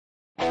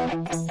Då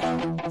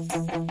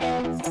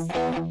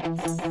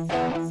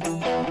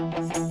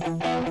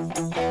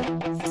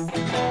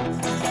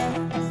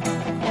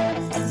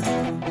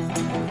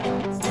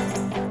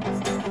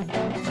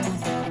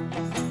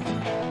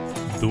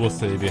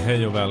säger vi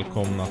hej och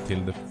välkomna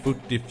till det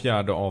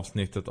 44:e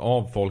avsnittet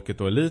av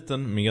Folket och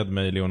Eliten med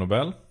mig, Leon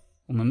Nobel.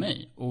 Och med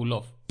mig,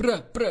 Olof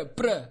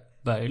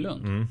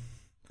Berglund.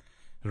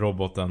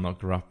 Roboten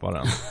och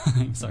rapparen.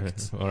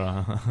 Exakt.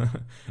 Våra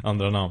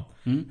andra namn.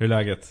 Hur är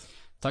läget?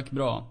 Tack,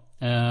 bra.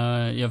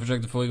 Jag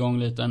försökte få igång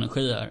lite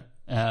energi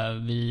här.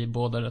 Vi är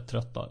båda rätt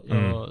trötta. Jag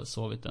har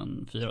sovit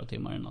 4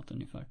 timmar i natt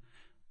ungefär.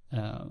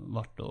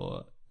 Vart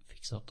och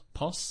fixat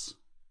pass.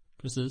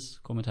 Precis,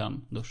 kommit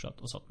hem, duschat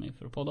och satt mig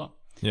för att podda.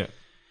 Yeah.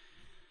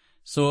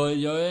 Så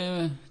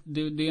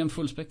det är en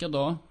fullspäckad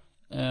dag.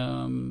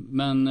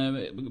 Men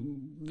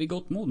vid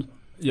gott mod.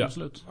 Yeah.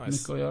 Absolut, Nice.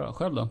 mycket att göra.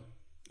 Själv då?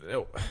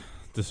 Jo,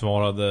 du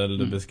svarade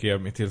eller du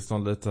beskrev mitt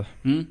tillstånd lite.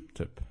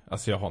 Typ.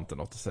 Alltså jag har inte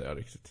något att säga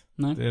riktigt.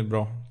 Nej. Det är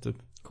bra, typ.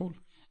 Cool.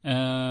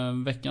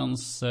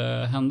 Veckans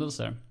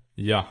händelser.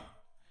 Ja.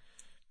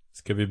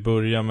 Ska vi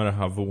börja med det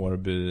här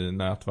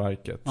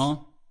Vårby-nätverket?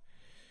 Ja.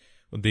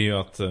 Och det är ju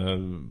att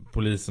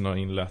polisen har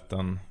inlett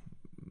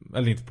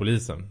eller inte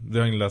polisen, det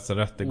har inlett en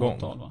rättegång.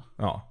 Åtal, va?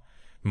 Ja,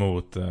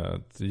 mot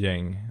ett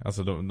gäng,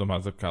 alltså de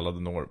här så kallade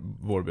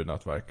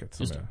Vårby-nätverket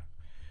som är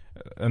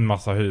en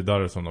massa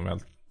höjdare som de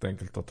helt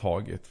enkelt har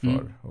tagit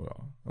för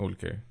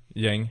olika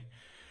gäng.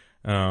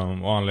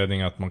 Och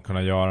anledningen att man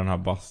kunna göra den här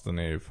basten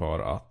är ju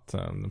för att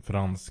den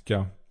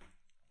franska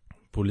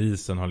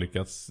polisen har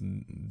lyckats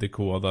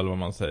dekoda, eller vad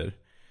man säger,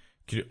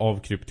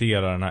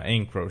 avkryptera den här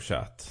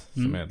EncroChat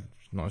som är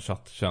någon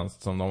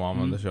chatttjänst som de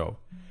använder sig av,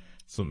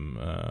 som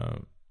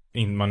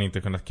man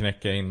inte kunnat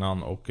knäcka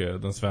innan, och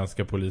den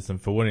svenska polisen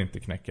får inte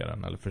knäcka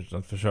den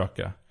eller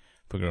försöka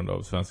på grund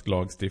av svensk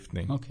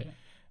lagstiftning. Okay.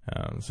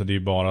 Så det är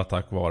ju bara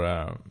tack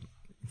vare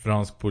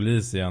fransk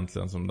polis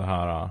egentligen som det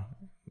här,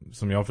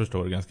 som jag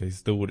förstår, ganska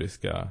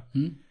historiska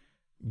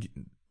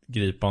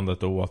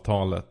gripandet och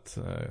åtalet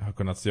har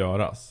kunnat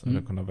göras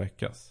eller kunnat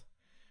väckas.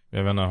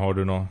 Jag vet inte, har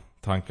du några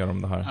tankar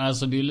om det här?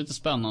 Alltså det är lite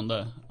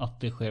spännande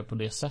att det sker på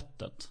det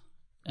sättet.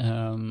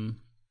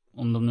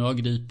 Om de nu har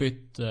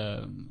gripit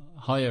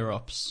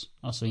higher-ups,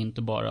 alltså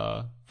inte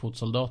bara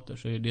fotsoldater,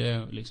 så är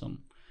det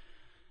liksom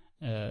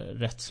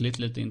rättsligt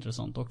lite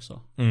intressant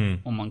också.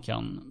 Om man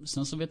kan.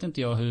 Sen så vet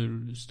inte jag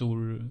hur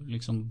stor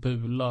liksom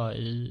bula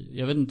i,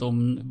 jag vet inte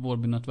om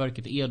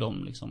Vårbynätverket är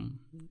de liksom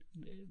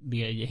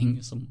det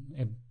gäng som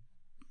är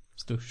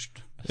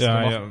störst,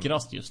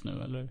 vackrast just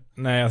nu, eller?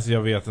 Nej, alltså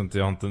jag vet inte,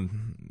 jag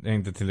är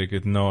inte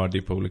tillräckligt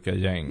nördig på olika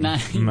gäng.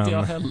 Nej, inte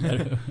jag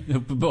heller,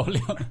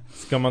 uppenbarligen.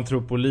 Ska man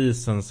tro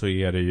polisen så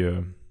är det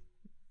ju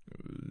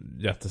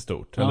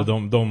jättestort. Ja.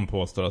 Eller de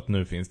påstår att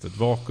nu finns det ett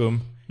vakuum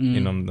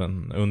inom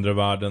den undre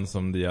världen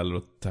som det gäller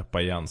att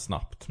täppa igen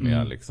snabbt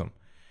med liksom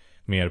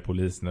mer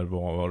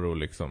polisnärvaro och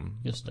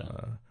liksom. Just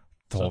det.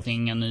 Så att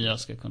inga nya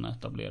ska kunna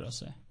etablera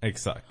sig.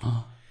 Exakt.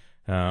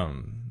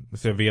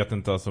 Så jag vet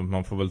inte, alltså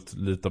man får väl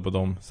lita på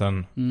dem.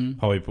 Sen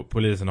har ju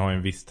polisen har ju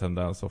en viss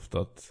tendens ofta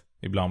att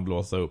ibland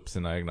blåsa upp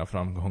sina egna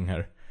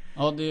framgångar.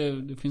 Ja,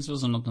 det finns väl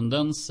sådana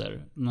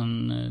tendenser.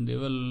 Men det är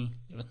väl,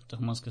 jag vet inte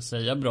hur man ska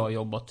säga, bra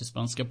jobbat till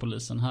svenska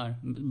polisen här.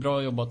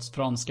 Bra jobbat till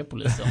franska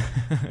polisen.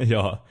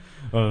 Ja,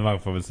 och man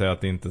får väl säga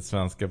att det inte är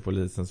svenska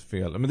polisens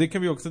fel. Men det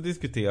kan vi också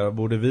diskutera.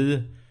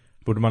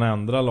 Borde man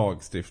ändra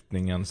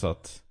lagstiftningen så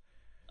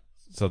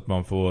att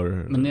man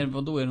får. Men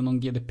är det någon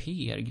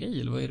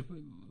GDPR-grej eller vad är det?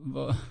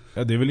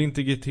 Ja, det är väl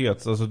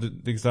integritet. Alltså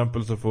till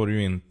exempel så får du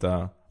ju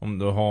inte, om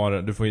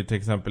du får ju till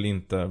exempel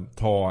inte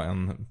ta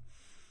en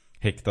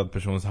häktad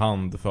persons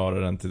hand, föra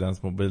den till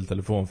dens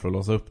mobiltelefon för att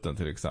låsa upp den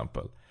till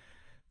exempel.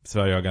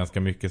 Sverige har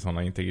ganska mycket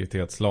sådana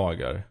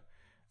integritetslagar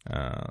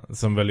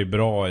som väl är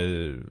bra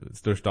i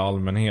största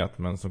allmänhet,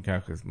 men som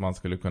kanske man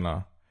skulle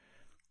kunna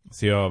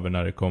se över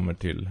när det kommer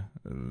till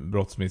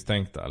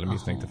brottsmisstänkta eller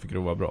misstänkta för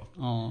grova brott.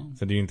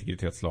 Så det är ju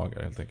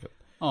integritetslagar helt enkelt.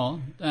 Ja,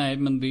 nej,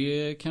 men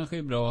det kanske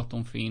är bra att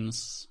de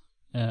finns.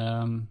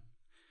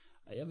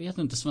 Jag vet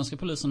inte, svenska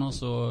polisen har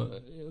så,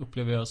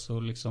 upplever jag så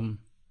liksom,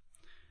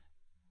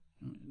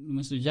 de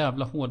är så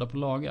jävla hårda på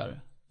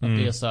lagar. Att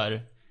det är så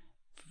här,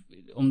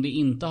 om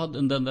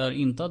den där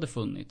inte hade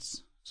funnits,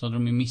 så hade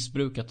de ju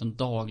missbrukat den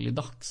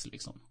dagligdags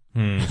liksom.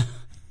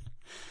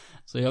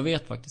 Så jag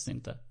vet faktiskt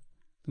inte.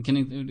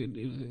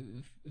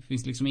 Det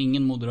finns liksom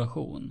ingen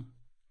moderation.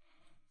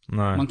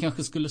 Nej. Man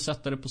kanske skulle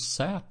sätta det på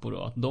Säpo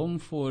då, att de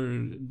får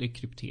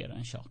dekryptera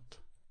en chatt.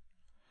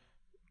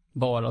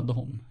 Bara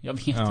de. Jag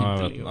vet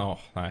inte, Leo.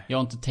 Nej. Jag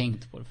har inte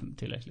tänkt på det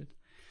tillräckligt.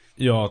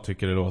 Jag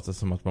tycker det låter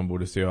som att man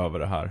borde se över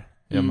det här.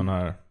 Jag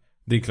menar,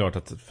 det är klart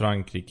att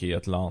Frankrike är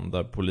ett land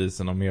där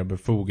polisen har mer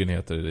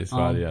befogenheter i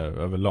Sverige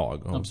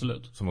överlag.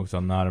 Absolut. Som också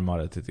har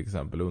närmare till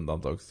exempel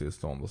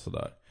undantagstillstånd och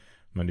sådär.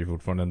 Men det är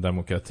fortfarande en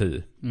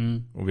demokrati.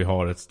 Och vi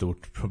har ett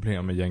stort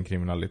problem med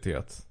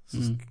gängkriminalitet.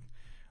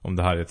 Om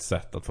det här är ett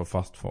sätt att få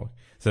fast folk.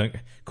 Sen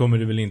kommer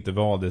det väl inte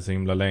vara det så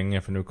himla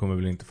länge, för nu kommer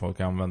väl inte folk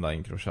använda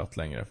EncroChat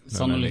längre.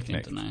 Sannolikt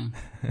inte, nej.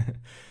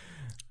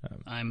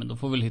 Nej, men då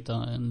får vi väl hitta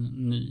en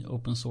ny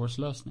open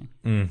source lösning.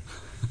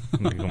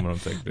 Det kommer de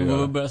säkert de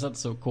får börja sätta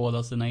sig och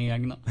koda sina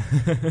egna.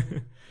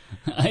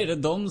 Är det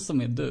de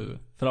som är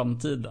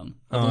framtiden?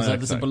 Att de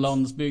sätter sig på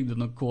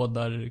landsbygden och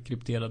kodar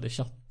krypterade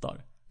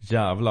chattar.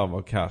 Jävlar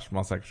vad cash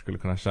man säkert skulle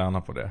kunna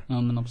tjäna på det.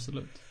 Ja, men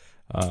absolut.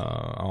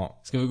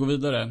 Ja. Ska vi gå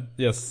vidare?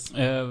 Yes.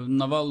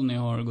 Navalny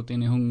har gått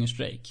in i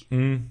hungerstrejk.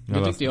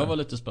 Det tyckte jag var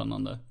lite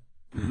spännande.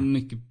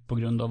 Mycket på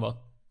grund av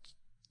att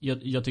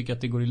jag tycker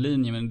att det går i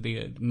linje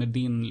med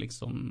din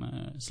liksom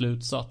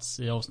slutsats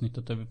i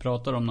avsnittet där vi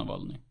pratar om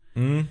Navalny.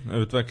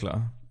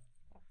 Utveckla.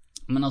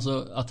 Men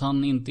alltså att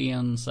han inte är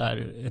en så här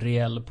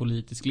reell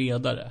politisk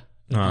ledare,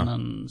 utan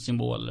en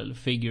symbol eller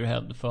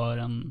figurehead för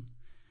en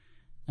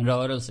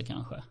rörelse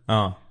kanske.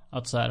 Ja.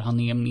 Att så här, han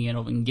är mer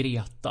av en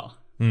Greta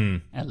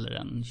eller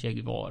en Che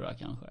Guevara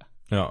kanske.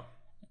 Ja.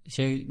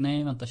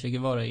 Che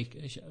Guevara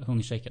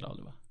hungerstrejkade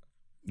aldrig, va?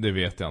 Det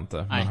vet jag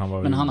inte. Nej,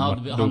 men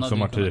han dog som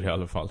martyr i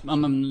alla fall. Ja,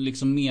 men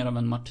liksom mer av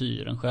en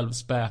martyr, en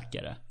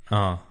självspäkare.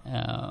 Ja.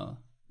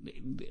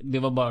 Det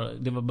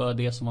var bara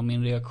det som var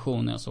min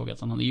reaktion när jag såg att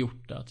han hade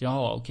gjort det. Att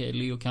jaha, okej,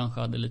 Leo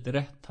kanske hade lite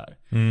rätt här.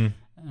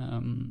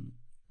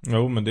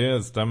 Jo, men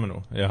det stämmer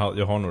nog.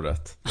 Jag har nog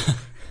rätt.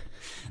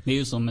 Det är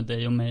ju så med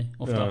dig och mig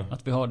ofta,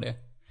 att vi har det.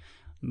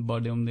 Bara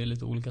det om det är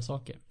lite olika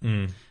saker.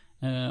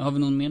 Har vi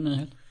någon mer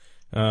nyhet?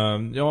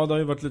 Ja, det har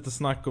ju varit lite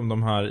snack om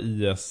de här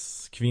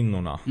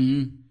IS-kvinnorna.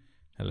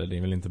 Eller det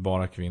är väl inte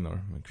bara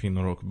kvinnor, men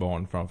kvinnor och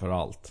barn framför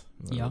allt.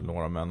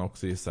 Några män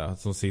också gissar,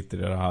 som sitter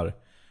i det här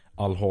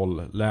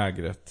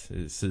Al-Hol-lägret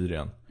i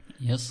Syrien.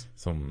 Yes.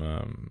 Som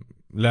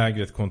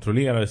lägret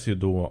kontrolleras ju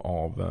då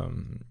av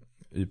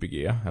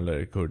YPG,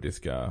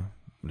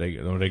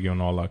 eller de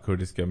regionala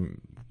kurdiska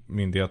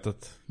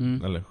myndighetet,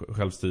 eller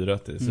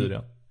självstyret i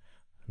Syrien.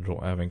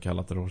 Även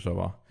kallat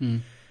Rojava.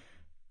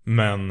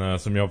 Men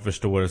som jag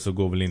förstår det så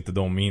går väl inte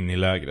de in i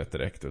lägret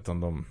direkt, utan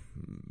de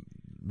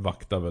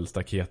vaktar väl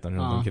staketen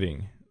runt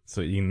omkring.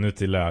 Så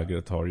inuti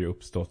lägret har ju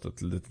uppstått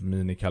ett litet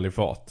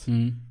minikalifat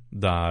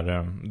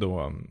där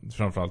då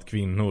framförallt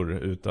kvinnor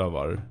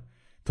utövar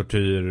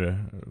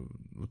tortyr,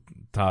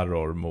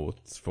 terror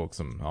mot folk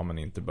som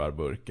inte bär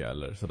burka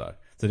eller sådär.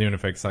 Så det är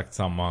ungefär exakt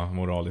samma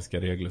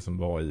moraliska regler som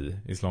var i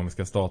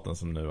Islamiska staten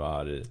som nu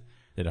är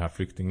i det här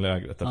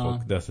flyktinglägret där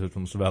folk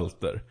dessutom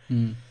svälter.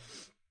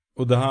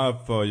 Och det här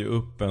för ju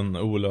upp en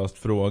olöst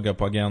fråga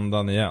på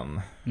agendan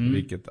igen.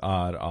 Vilket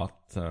är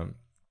att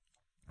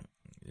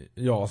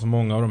så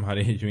många av de här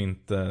är ju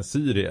inte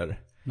syrier.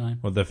 Nej.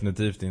 Och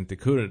definitivt inte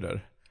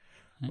kurder.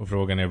 Och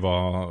frågan är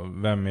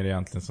vem är det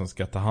egentligen som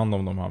ska ta hand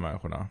om de här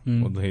människorna?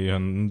 Och det är ju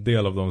en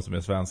del av dem som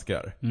är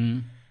svenskar.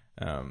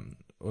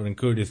 Och den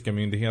kurdiska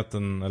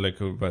myndigheten,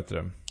 eller vad heter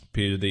det?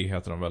 PUD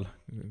heter de väl,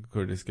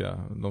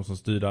 kurdiska, de som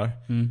styr där,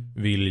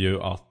 vill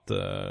ju att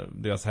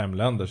deras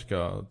hemländer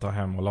ska ta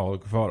hem och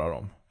lagföra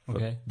dem.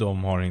 För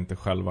de har inte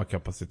själva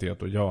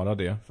kapacitet att göra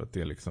det, för att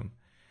det är liksom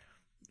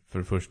för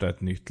det första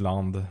ett nytt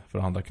land, för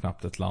det andra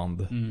knappt ett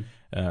land.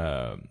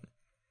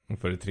 Och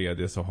för det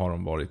tredje så har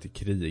de varit i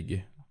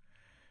krig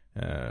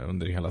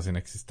under hela sin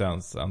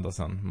existens, ända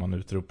sedan man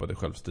utropade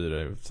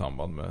självstyre i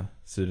samband med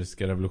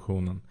syriska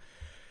revolutionen.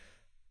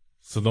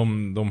 Så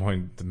de har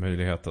inte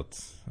möjlighet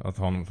att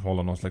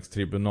hålla någon slags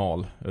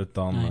tribunal,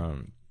 utan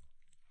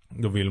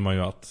då vill man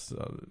ju att...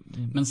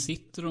 Men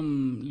sitter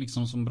de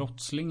liksom som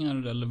brottslingar,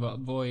 eller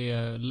vad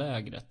är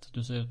lägret?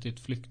 Du säger att det är ett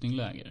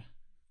flyktingläger.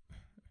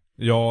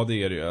 Ja,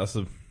 det är det ju.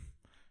 Alltså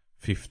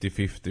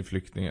 50-50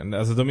 flyktingar.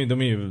 Alltså det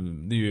är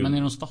ju... Men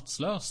är de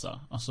statslösa?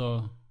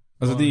 Alltså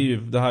det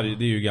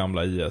är ju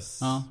gamla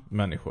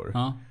IS-människor.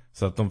 Ja.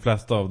 Så att de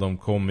flesta av dem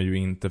kommer ju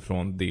inte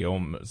från det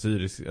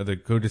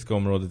kurdiska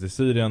området i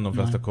Syrien. De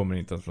flesta kommer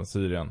inte ens från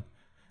Syrien.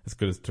 Jag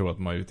skulle tro att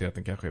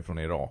majoriteten kanske är från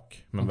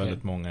Irak. Men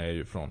väldigt många är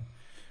ju från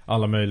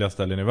alla möjliga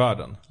ställen i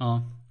världen.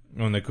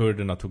 Och när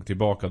kurderna tog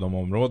tillbaka de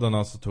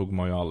områdena så tog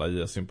man ju alla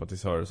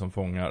IS-sympatisörer som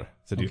fångar.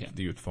 Så det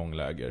är ju ett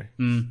fångläger,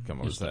 kan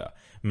man väl säga.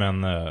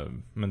 Men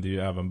det är ju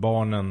även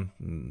barnen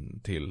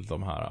till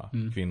de här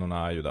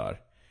kvinnorna är ju där.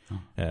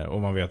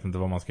 Och man vet inte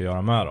vad man ska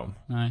göra med dem.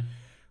 Nej.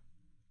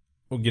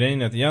 Och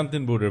grejen är att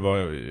egentligen borde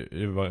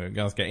det vara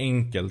ganska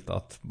enkelt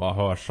att bara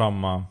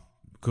hörsamma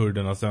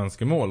kurdernas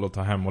önskemål och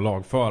ta hem och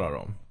lagföra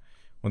dem.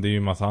 Och det är ju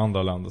en massa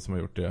andra länder som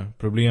har gjort det.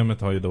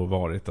 Problemet har ju då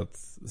varit att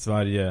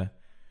Sverige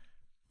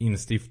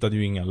instiftade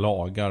ju inga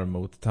lagar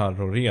mot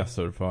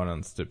terrorresor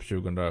förrän typ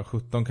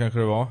 2017 kanske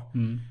det var.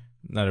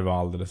 När det var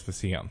alldeles för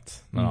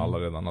sent. När alla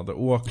redan hade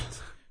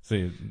åkt.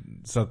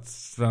 Så att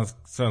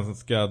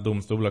svenska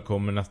domstolar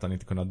kommer nästan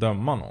inte kunna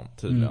döma någon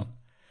tydligen.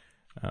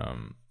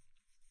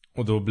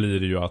 Och då blir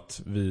det ju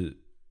att vi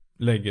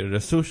lägger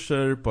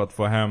resurser på att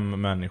få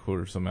hem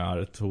människor som är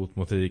ett hot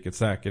mot rikets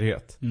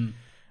säkerhet.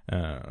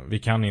 Vi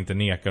kan inte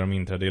neka dem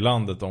inträde i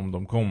landet om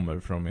de kommer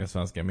från de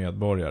svenska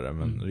medborgare.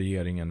 Men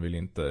regeringen vill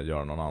inte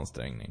göra någon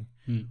ansträngning.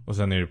 Och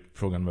sen är det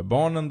frågan med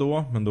barnen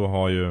då. Men då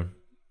har ju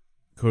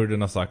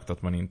kurderna sagt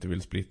att man inte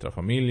vill splittra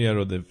familjer.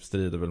 Och det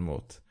strider väl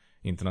mot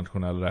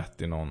internationell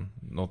rätt i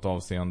något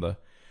avseende.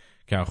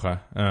 Kanske.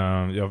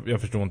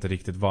 Jag förstår inte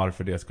riktigt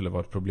varför det skulle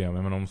vara ett problem.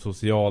 Men om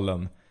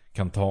socialen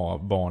kan ta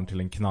barn till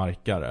en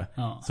knarkare,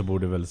 så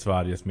borde väl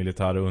Sveriges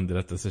militära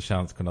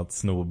underrättelsetjänst kunna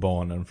sno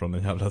barnen från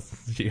en jävla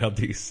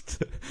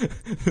jihadist.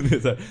 Det är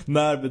så här,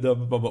 när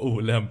bedömer man vara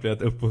olämplig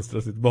att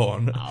uppfostra sitt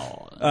barn?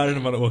 Är det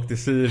när man har åkt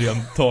till Syrien,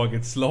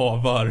 tagit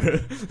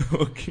slavar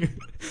och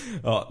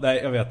nej,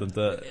 jag vet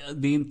inte.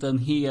 Det är inte en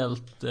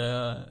helt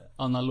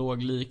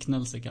analog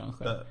liknelse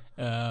kanske.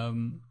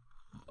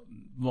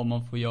 Vad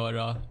man får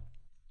göra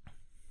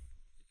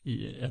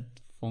i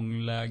ett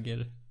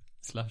fångläger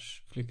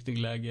 /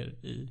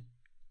 flyktingläger i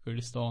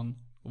Kurdistan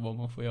och vad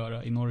man får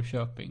göra i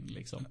Norrköping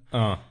liksom.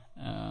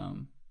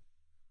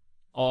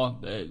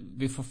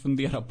 Vi får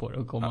fundera på det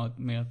och komma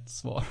med ett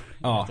svar.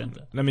 Jag vet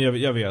inte. Nej,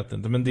 men jag vet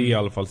inte, men det är i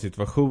alla fall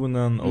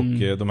situationen. Och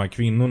de här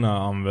kvinnorna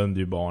använder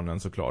ju barnen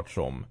såklart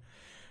som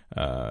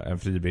en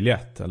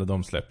fribiljett. Eller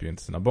de släpper ju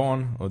inte sina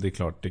barn. Och det är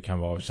klart, det kan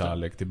vara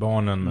kärlek till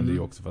barnen, men det är ju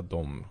också för att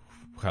de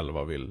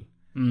själva vill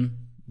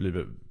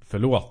bli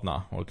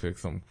förlåtna och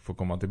liksom få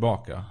komma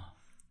tillbaka.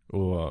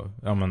 Och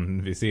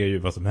men vi ser ju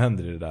vad som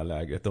händer i det där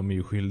läget. De är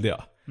ju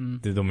skyldiga.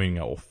 De är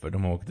inga offer.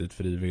 De har åkt dit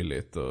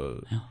frivilligt.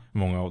 Och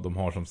många av dem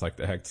har som sagt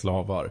ägt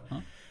slavar.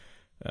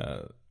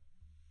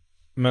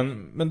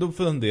 Men då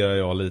funderar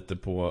jag lite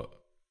på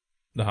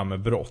det här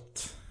med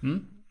brott.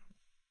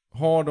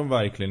 Har de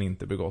verkligen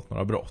inte begått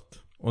några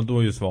brott? Och då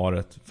är ju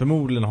svaret,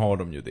 förmodligen har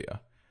de ju det.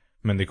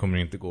 Men det kommer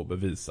inte gå att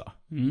bevisa.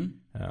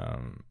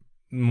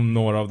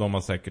 Några av dem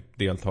har säkert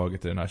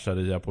deltagit i den här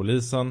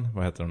Sharia-polisen.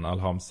 Vad heter den?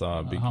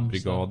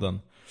 Al-Hamza-brigaden.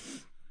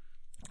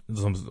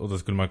 Och då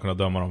skulle man kunna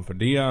döma dem för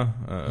det.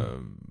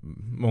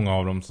 Många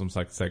av dem som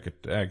sagt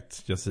säkert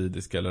ägt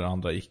yazidiska eller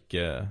andra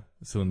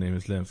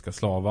icke-sunni-muslimska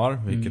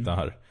slavar. Vilket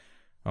är,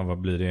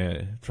 vad blir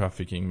det?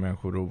 Trafficking,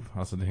 människorov.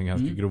 Alltså det är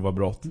ganska grova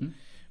brott.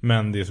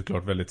 Men det är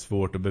såklart väldigt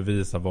svårt att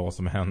bevisa vad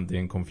som hände i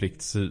en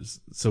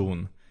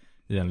konfliktzon.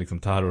 I en liksom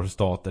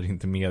terrorstat där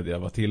inte media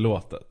var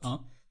tillåtet.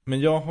 Men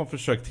jag har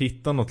försökt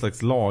hitta något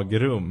slags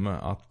lagrum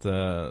att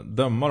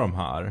döma de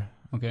här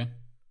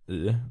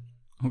i.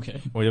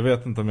 Och jag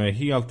vet inte om jag är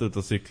helt ute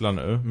och cyklar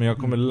nu, men jag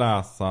kommer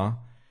läsa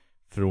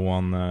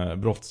från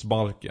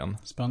brottsbalken.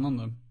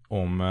 Spännande.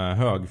 Om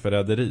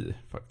högförräderi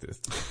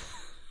faktiskt.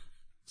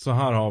 Så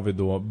här har vi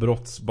då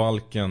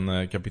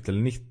brottsbalken kapitel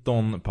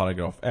 19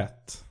 paragraf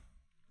 1.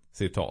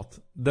 Citat.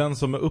 Den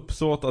som är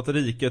uppsåt att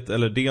riket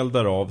eller del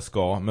därav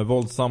ska med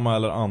våldsamma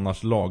eller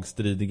annars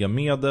lagstridiga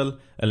medel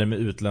eller med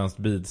utländskt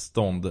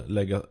bistånd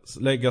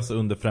läggas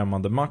under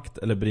främmande makt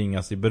eller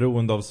bringas i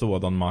beroende av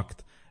sådan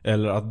makt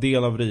eller att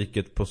del av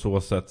riket på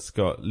så sätt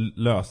ska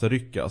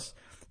lösryckas,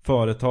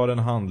 företar en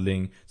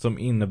handling som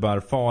innebär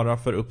fara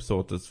för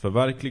uppsåtets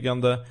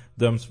förverkligande,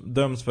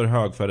 döms för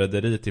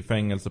högförräderi till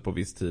fängelse på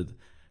viss tid,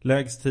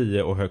 lägst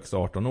 10 och högst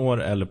 18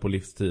 år eller på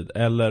livstid,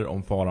 eller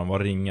om faran var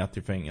ringa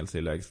till fängelse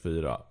i lägst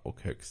 4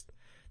 och högst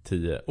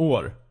 10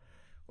 år.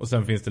 Och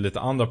sen finns det lite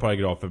andra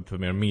paragrafer för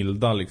mer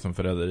milda liksom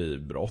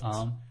förräderibrott.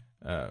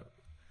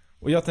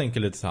 Och jag tänker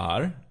lite så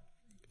här.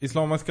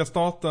 Islamiska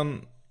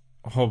staten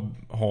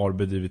har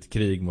bedrivit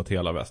krig mot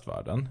hela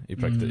västvärlden i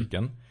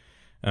praktiken.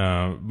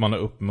 Man har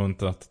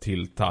uppmuntrat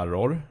till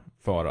terror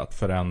för att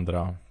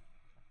förändra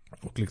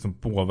och liksom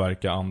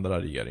påverka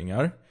andra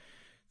regeringar.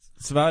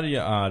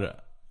 Sverige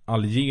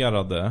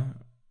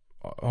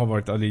har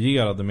varit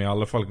allierade med i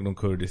alla fall de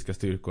kurdiska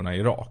styrkorna i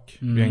Irak.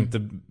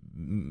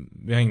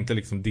 Vi har inte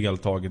liksom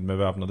deltagit med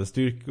väpnade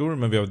styrkor,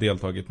 men vi har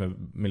deltagit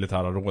med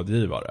militära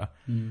rådgivare.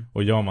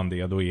 Och gör man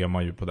det, då är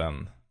man ju på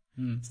den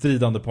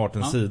stridande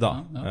partens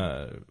sida.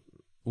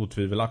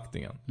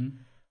 Otvivelaktigen.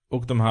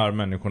 Och de här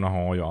människorna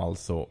har ju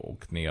alltså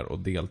åkt ner och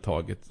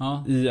deltagit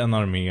i en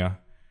armé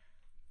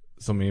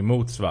som är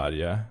emot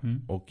Sverige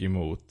och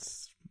emot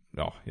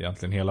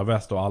egentligen hela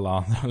väst och alla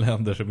andra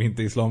länder som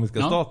inte är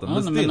islamiska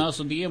staten. Men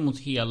alltså det är mot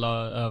hela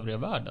övriga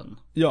världen.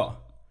 Ja.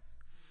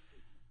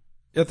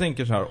 Jag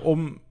tänker så här,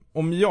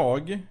 om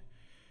jag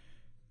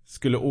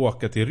skulle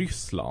åka till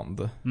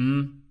Ryssland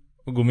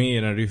och gå med i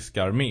den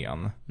ryska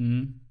armén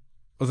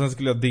och sen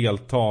skulle jag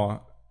delta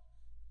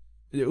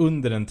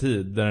under en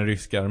tid där den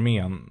ryska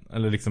armén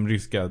eller liksom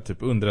ryska typ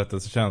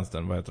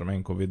underrättelsetjänsten, vad heter de,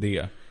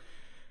 NKVD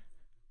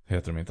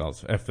heter de inte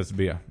alls,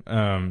 FSB,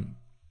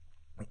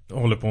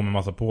 håller på med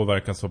massa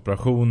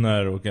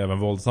påverkansoperationer och även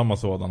våldsamma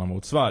sådana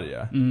mot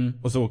Sverige.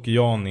 Och så åker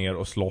jag ner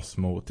och slåss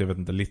mot, jag vet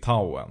inte,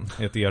 Litauen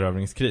i ett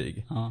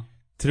erövringskrig.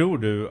 Tror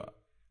du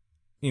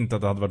inte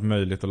att det hade varit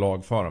möjligt att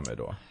lagföra mig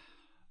då?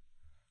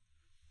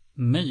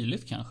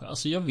 Möjligt kanske.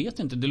 Alltså jag vet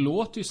inte, det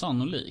låter ju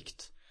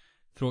sannolikt.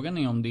 Frågan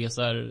är om det är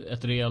så här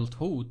ett reellt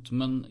hot.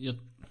 Men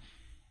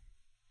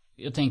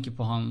jag tänker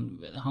på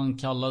han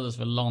kallades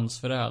väl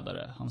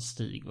landsförrädare. Hans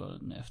Stig var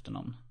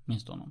efternamn,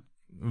 minst honom.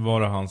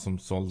 Var det han som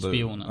sålde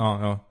spionen?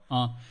 Ja,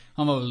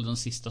 han var väl den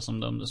sista som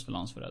dömdes för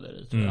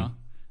landsförräderi, tror jag.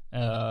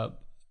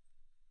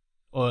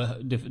 Och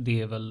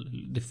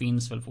det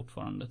finns väl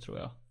fortfarande, tror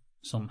jag,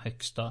 som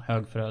högsta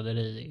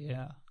högförräderi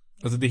är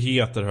Alltså det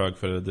heter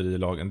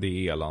högförräderilagen,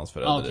 det är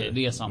landsförräderi. Okej,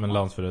 det är samma. Men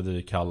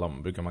landsförräderi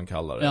brukar man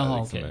kalla det. Jaha,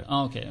 liksom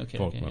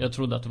okej. Jag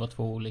trodde att det var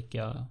två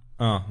olika.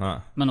 Nej.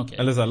 Men okej.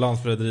 Eller så här,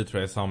 landsförräderi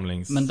tror jag är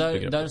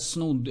samlingsbegreppet. Men där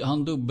snodde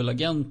han,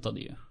 dubbelagentade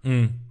ju.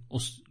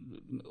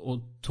 Och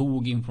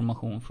tog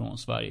information från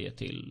Sverige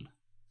till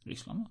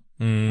Ryssland.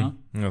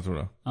 Jag tror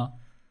det. Ja.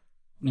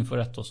 Ni får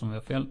rätt då som vi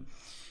har fel.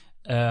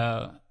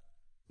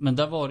 Men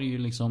där var det ju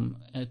liksom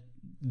ett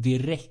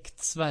direkt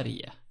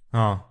Sverige.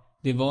 Ja.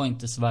 Det var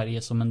inte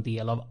Sverige som en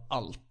del av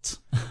allt.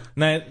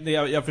 Nej,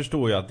 jag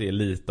förstår ju att det är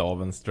lite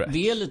av en stretch.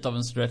 Det är lite av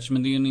en stretch,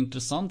 men det är ju en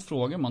intressant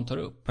fråga man tar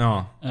upp.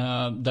 Ja.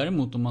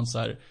 Däremot om man så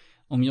här,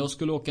 om jag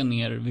skulle åka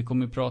ner, vi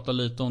kommer ju prata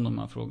lite om de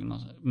här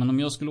frågorna, men om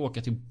jag skulle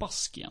åka till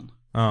Baskien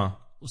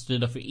och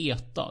strida för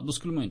ETA, då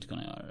skulle man ju inte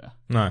kunna göra det.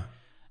 Nej.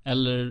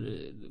 Eller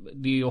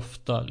det är ju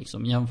ofta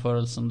liksom,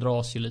 jämförelsen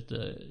dras ju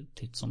lite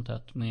titt som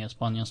tätt med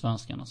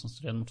Spanien-svenskarna som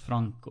stred mot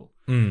Franco.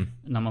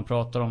 När man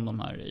pratar om de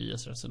här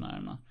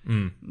IS-resenärerna.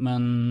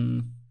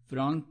 Men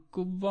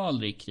Franco var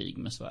aldrig i krig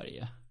med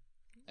Sverige.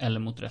 Eller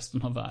mot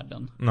resten av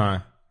världen. Nej.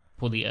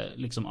 På det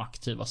liksom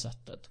aktiva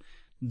sättet.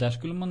 Där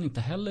skulle man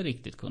inte heller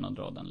riktigt kunna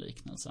dra den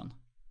liknelsen.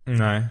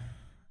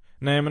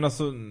 Nej, men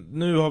alltså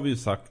nu har vi ju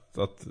sagt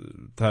att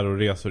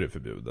terrorresor är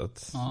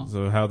förbjudet.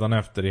 Så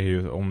hädanefter är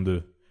ju om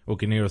du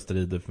åker ner och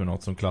strider för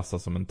något som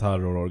klassas som en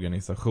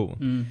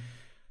terrororganisation.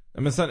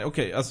 Men sen,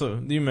 alltså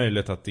det är ju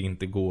möjligt att det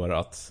inte går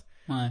att...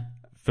 Nej.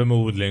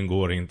 Förmodligen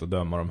går det inte att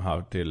döma de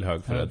här till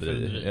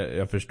högförräderi.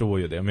 Jag förstår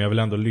ju det, men jag vill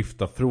ändå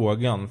lyfta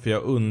frågan. För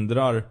jag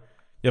undrar...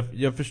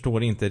 Jag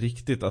förstår inte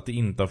riktigt att det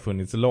inte har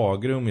funnits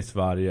lagrum i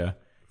Sverige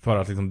för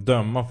att liksom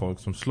döma folk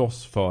som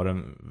slåss för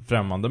en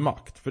främmande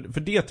makt. För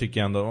det tycker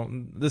jag ändå...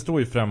 Det står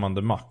ju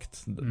främmande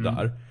makt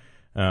där.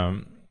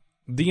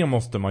 Det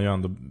måste man ju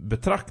ändå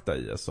betrakta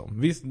IS som.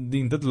 Visst, det är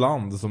inte ett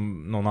land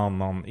som någon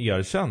annan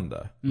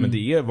erkände. Men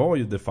det var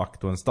ju de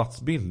facto en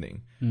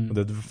statsbildning. Och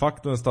det är de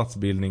facto en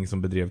statsbildning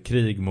som bedrev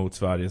krig mot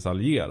Sveriges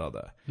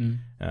allierade.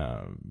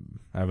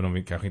 Även om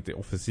vi kanske inte är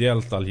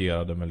officiellt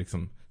allierade med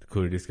liksom det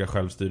kurdiska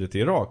självstyret i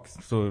Irak.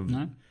 Så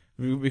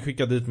vi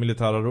skickade dit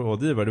militära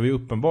rådgivare. Det var ju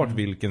uppenbart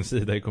vilken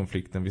sida i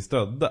konflikten vi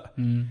stödde.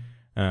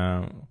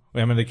 Och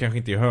jag menar, det kanske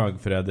inte är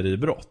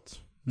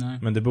högförräderibrott. Nej.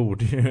 Men det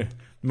borde ju...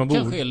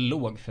 Kanske är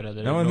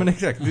lågförräderi. Ja, men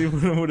exakt. Vi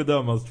borde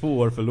dömas 2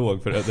 år för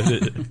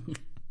lågförräderi.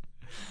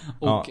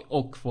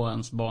 och få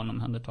ens barn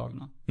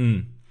omhändertagna.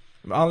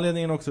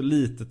 Anledningen också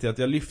lite till att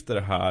jag lyfter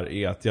det här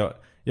är att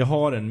jag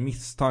har en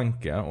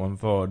misstanke och en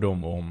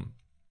fördom om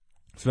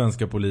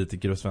svenska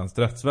politiker och svenskt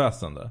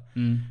rättsväsende.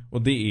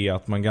 Och det är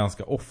att man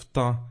ganska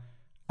ofta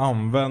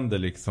använder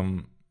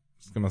liksom,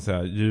 ska man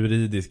säga,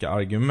 juridiska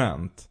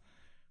argument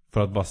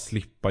för att bara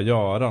slippa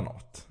göra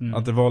något.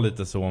 Att det var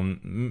lite så...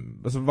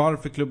 Alltså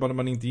varför klubbade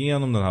man inte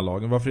igenom den här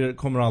lagen? Varför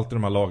kommer alltid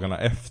de här lagarna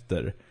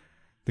efter?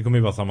 Det kommer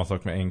ju vara samma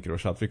sak med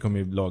Encrochat. Vi kommer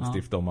ju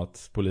lagstifta om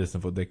att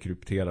polisen får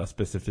dekryptera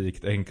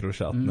specifikt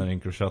Encrochat när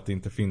Encrochat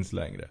inte finns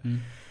längre.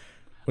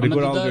 Och det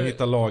går aldrig att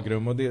hitta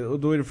lagrum. Och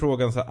då är det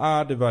frågan så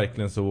här, är det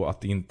verkligen så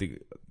att det inte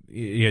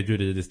är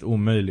juridiskt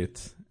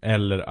omöjligt?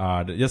 Eller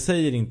är det... Jag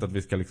säger inte att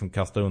vi ska liksom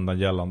kasta undan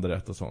gällande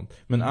rätt och sånt.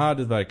 Men är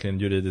det verkligen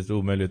juridiskt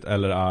omöjligt,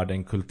 eller är det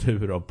en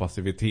kultur av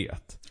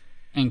passivitet?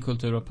 En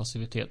kultur av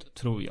passivitet,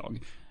 tror jag.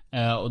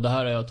 Och det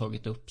här har jag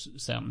tagit upp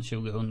sen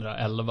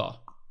 2011.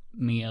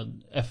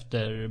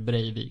 Efter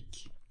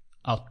Breivik.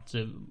 Att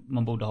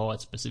man borde ha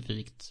ett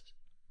specifikt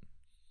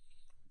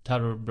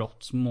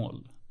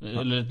terrorbrottsmål.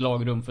 Eller ett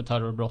lagrum för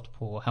terrorbrott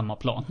på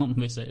hemmaplan, om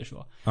vi säger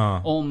så.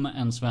 Om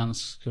en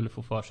svensk skulle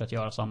få för sig att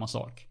göra samma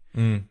sak.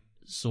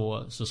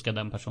 Så ska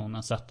den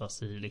personen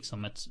sättas i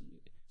liksom ett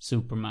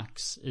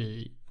supermax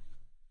i,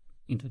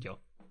 inte vet jag,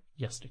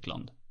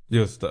 Gästrikland.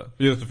 Just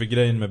det, för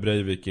grejen med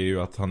Breivik är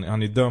ju att han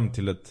är dömd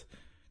till ett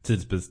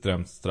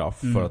tidsbestämt straff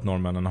för att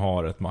norrmännen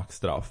har ett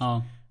maxstraff.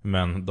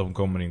 Men de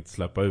kommer inte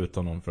släppa ut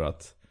honom för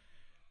att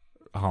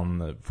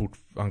han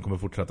kommer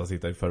fortsätta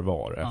sitta i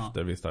förvar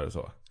efter, visst är det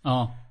så?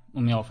 Ja,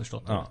 om jag har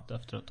förstått det rätt,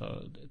 efter att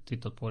ha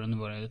tittat på det. Nu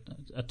var det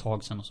ett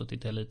tag sedan och så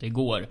tittade jag lite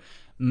igår.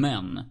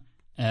 Men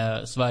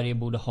Sverige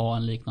borde ha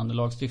en liknande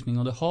lagstiftning,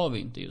 och det har vi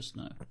inte just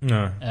nu.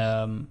 Nej.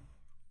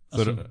 Så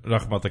alltså,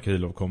 Rakhmat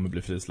Akilov kommer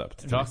bli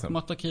frisläppt?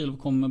 Rakhmat Akilov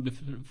kommer bli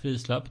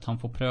frisläppt. Han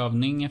får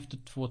prövning efter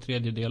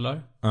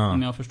 2/3.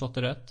 Om jag har förstått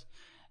det rätt.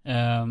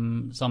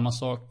 Samma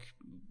sak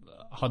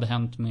hade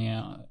hänt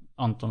med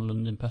Anton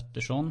Lundin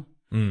Pettersson.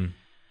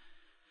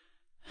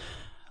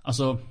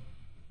 Alltså,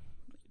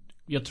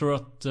 jag tror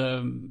att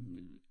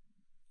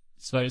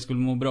Sverige skulle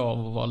må bra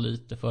av att vara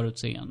lite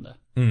förutseende.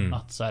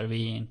 Att så här,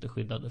 vi är inte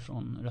skyddade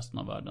från resten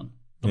av världen.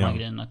 De här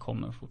grejerna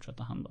kommer att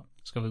fortsätta hända.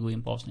 Ska vi gå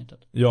in på avsnittet?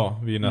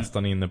 Ja, vi är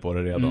nästan inne på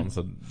det redan.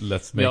 Så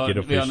let's make it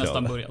official. Vi har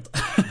nästan börjat.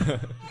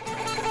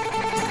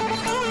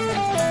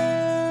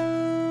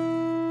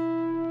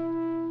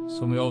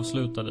 Som vi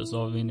avslutade så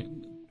har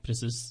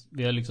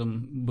vi har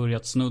liksom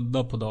börjat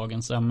snudda på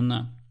dagens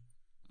ämne.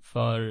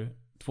 För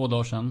 2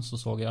 dagar sedan så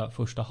såg jag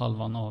första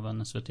halvan av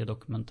en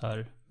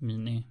SVT-dokumentär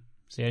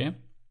miniserie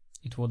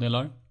i 2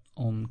 delar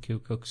om Ku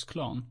Klux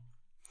Klan.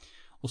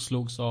 Och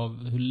slogs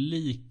av hur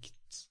likt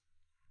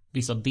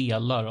vissa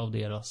delar av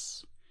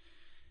deras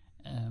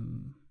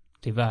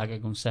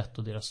tillvägagångssätt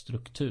och deras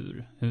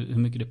struktur. Hur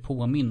mycket det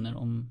påminner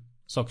om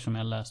saker som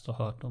jag läst och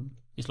hört om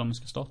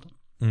Islamiska staten.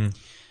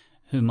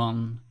 Hur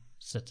man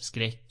sätter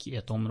skräck i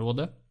ett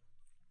område.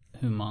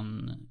 Hur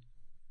man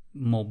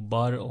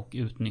mobbar och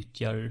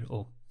utnyttjar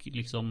och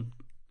liksom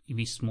i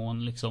viss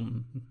mån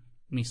liksom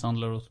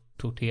misshandlar och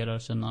torterar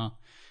sina,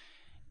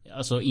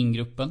 alltså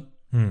ingruppen.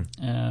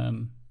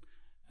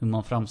 Hur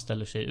man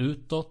framställer sig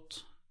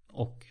utåt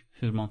och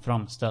hur man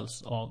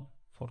framställs av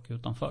folk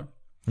utanför.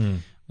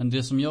 Men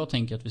det som jag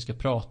tänker att vi ska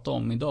prata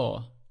om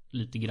idag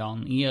lite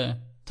grann är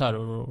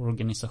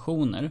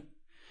terrororganisationer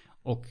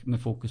och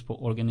med fokus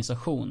på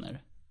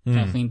organisationer.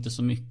 Kanske inte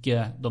så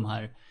mycket de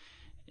här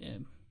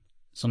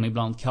som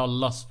ibland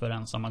kallas för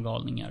ensamma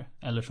galningar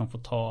eller som får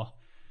ta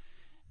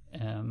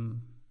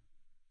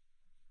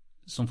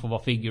som får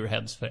vara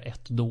figureheads för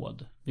ett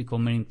dåd. Vi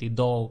kommer inte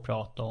idag att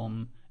prata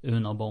om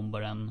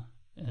Unabombaren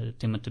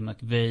Timothy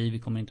McVeigh. Vi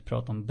kommer inte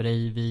prata om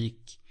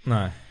Breivik.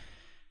 Nej.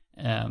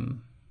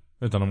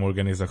 Utan om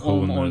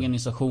organisationer. Om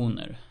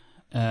organisationer.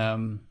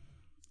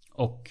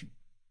 Och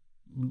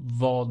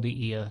vad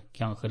det är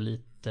kanske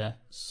lite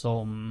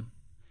som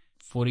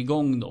får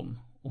igång dem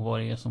och vad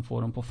det är som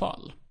får dem på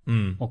fall.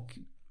 Och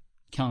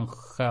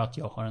kanske att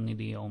jag har en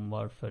idé om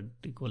varför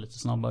det går lite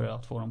snabbare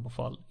att få dem på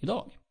fall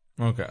idag.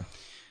 Okej.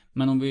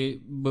 Men om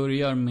vi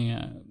börjar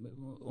med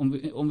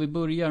om vi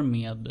börjar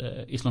med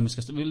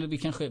Islamiska staten. Vi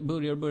kanske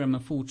börjar med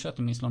att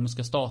fortsätta med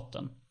Islamiska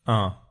staten.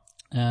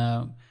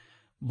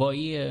 Vad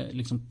är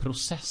liksom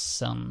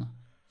processen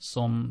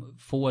som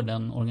får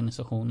den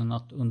organisationen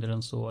att under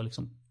en så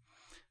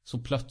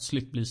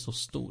plötsligt bli så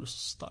stor, så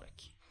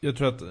stark? Jag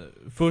tror att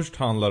först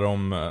handlar det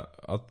om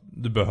att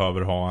du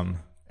behöver ha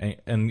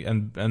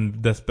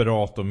en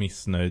desperat och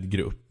missnöjd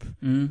grupp.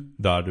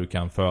 Där du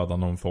kan föda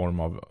någon form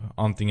av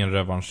antingen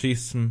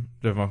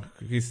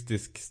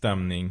revanschistisk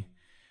stämning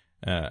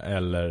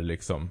eller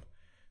liksom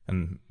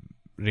en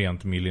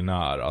rent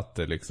millinär, att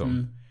det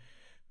liksom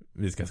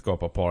vi ska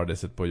skapa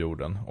paradiset på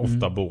jorden.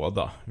 Ofta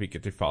båda,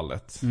 vilket är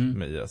fallet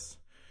med IS.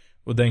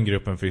 Och den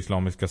gruppen för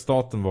Islamiska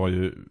staten var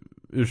ju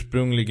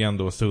ursprungligen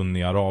då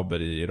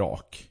sunni-araber i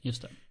Irak.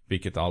 Just det.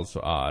 Vilket alltså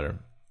är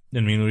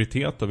en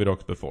minoritet av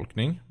Iraks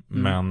befolkning.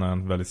 Men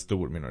en väldigt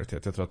stor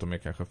minoritet. Jag tror att de är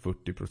kanske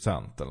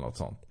 40% eller något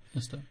sånt.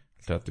 Just det.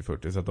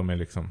 30-40, så att de är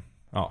liksom,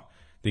 ja,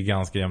 det är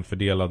ganska jämnt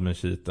fördelad, med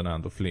shiiterna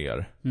ändå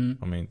fler.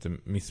 Om jag inte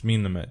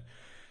missminner mig.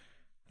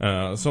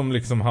 Som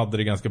liksom hade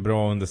det ganska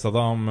bra under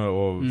Saddam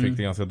och fick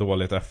det ganska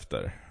dåligt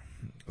efter.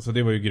 Så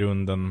det var ju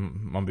grunden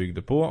man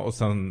byggde på. Och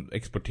sen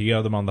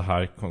exporterade man det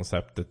här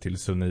konceptet till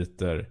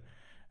sunniter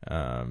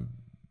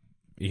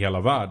i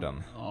hela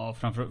världen. Ja,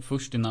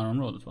 först i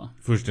närområdet, va?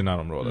 Först i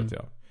närområdet,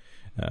 ja.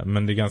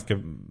 Men det är ganska,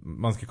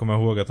 man ska komma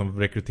ihåg att de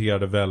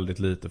rekryterade väldigt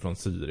lite från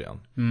Syrien.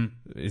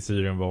 I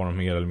Syrien var de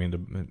mer eller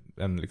mindre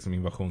en liksom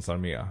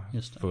invasionsarmé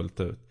fullt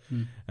ut.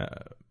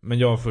 Men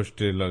jag var först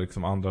till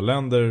liksom andra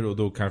länder, och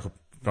då kanske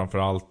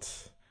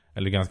framförallt,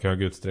 eller i ganska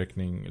hög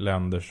utsträckning,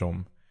 länder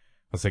som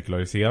har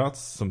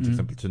sekulariserats, som till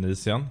exempel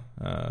Tunisien,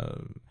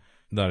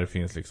 där det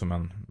finns liksom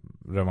en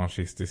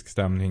revanschistisk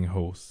stämning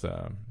hos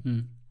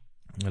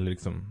eller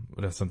liksom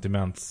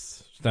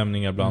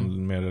resentimentsstämningar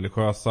bland mer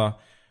religiösa,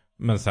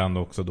 men sen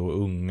också då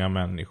unga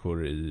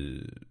människor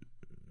i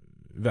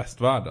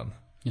västvärlden.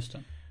 Just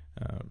det.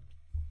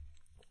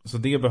 Så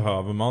det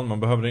behöver man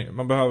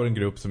behöver en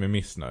grupp som är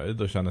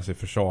missnöjd och känner sig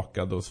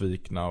försakad och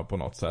svikna på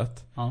något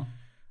sätt. Ja.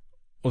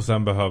 Och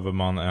sen behöver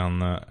man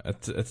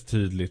ett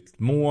tydligt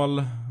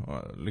mål,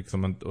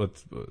 liksom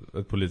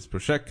ett politiskt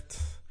projekt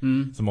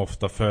som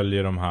ofta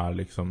följer de här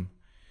liksom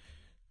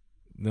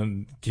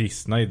den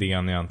kristna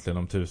idén egentligen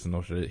om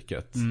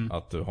tusenårsriket.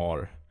 Att du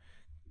har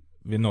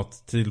vid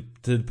något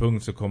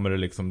tidpunkt så kommer det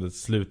liksom det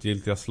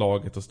slutgiltiga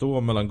slaget att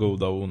stå mellan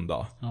goda och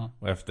onda. Ja.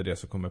 Och efter det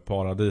så kommer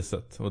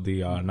paradiset, och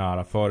det är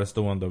nära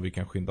förestående, och vi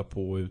kan skynda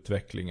på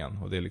utvecklingen,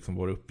 och det är liksom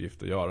vår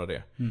uppgift att göra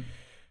det.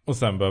 Och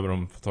sen behöver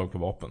de få tag på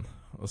vapen,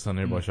 och sen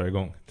är det bara att köra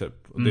igång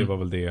typ. Och det var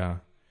väl det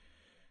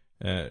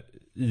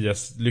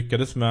IS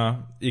lyckades med,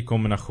 i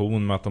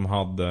kombination med att de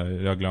hade,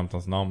 jag har glömt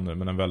hans namn nu,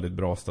 men en väldigt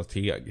bra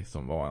strateg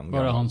som var en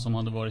Var det han som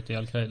hade varit i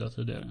Al-Qaida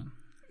tidigare?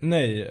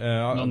 Nej,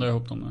 blandar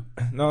ihop dem med.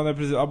 Nej,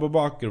 precis. Abu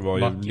Bakr var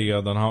ju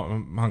ledaren.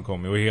 Han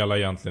kom ju, och hela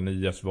egentligen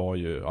IS var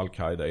ju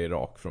Al-Qaida i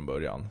Irak från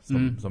början,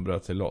 som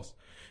bröt sig loss.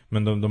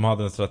 Men de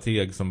hade en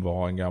strateg som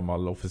var en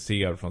gammal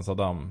officer från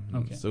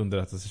Saddams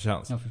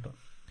underrättelsetjänst. Jag förstår.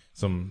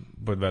 Som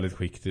på ett väldigt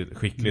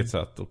skickligt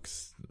sätt, och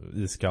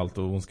iskallt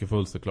och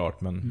ondskefull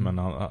såklart, men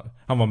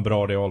han var en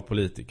bra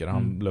realpolitiker.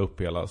 Han la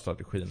upp hela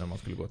strategin när man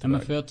skulle gå till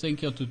men för jag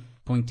tänker att du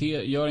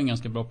gör en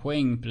ganska bra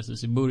poäng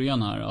precis i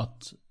början här,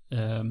 att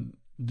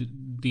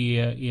det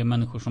är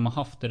människor som har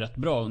haft det rätt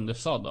bra under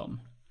Saddam.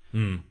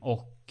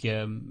 Och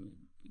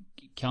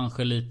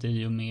kanske lite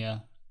i och med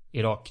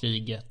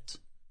Irakkriget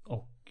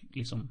och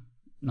liksom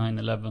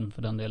 9/11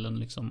 för den delen,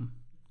 liksom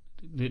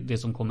det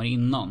som kommer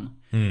innan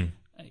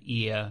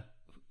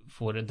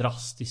får det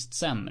drastiskt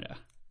sämre.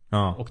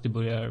 Och det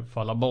börjar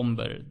falla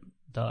bomber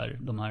där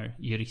de här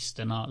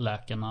juristerna,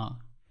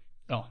 läkarna,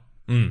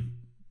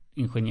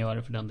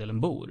 ingenjörer för den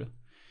delen bor.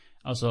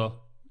 Alltså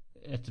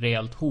ett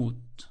reellt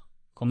hot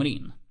kommer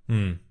in.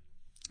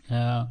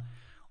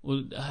 Och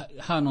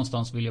här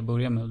någonstans vill jag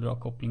börja med att dra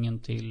kopplingen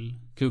till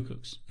Ku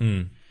Klux.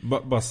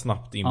 Bara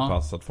snabbt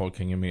inpass så att folk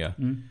hänger med.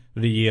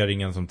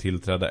 Regeringen som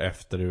tillträdde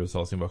efter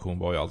USAs invasion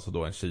var ju alltså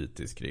då en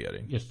shiitisk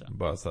regering. Just det.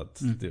 Bara så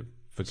att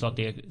så att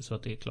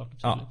det är klart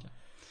och tydligt.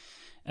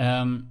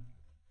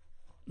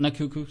 När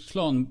Ku Klux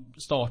Klan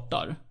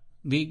startar,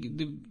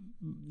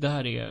 det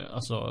här är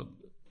alltså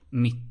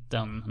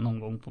någon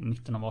gång på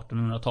mitten av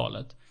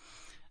 1800-talet.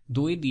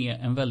 Då är det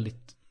en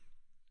väldigt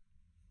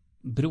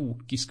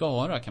brokig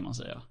skara, kan man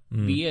säga.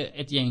 Det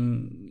är ett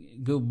gäng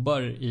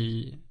gubbar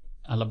i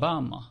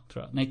Alabama,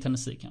 tror jag. Nej,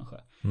 Tennessee kanske.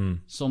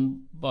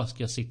 Som bara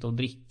ska sitta och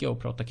dricka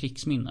och prata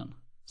krigsminnen.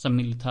 Som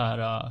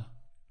militära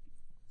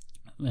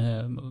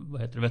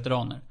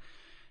veteraner.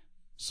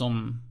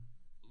 Som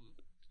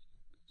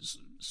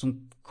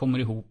kommer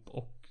ihop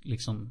och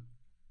liksom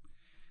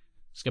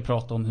ska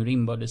prata om hur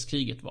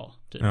inbördeskriget var,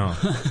 typ. Ja.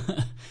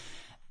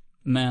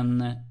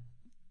 Men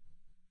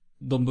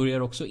de börjar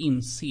också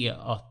inse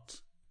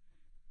att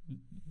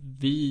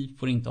vi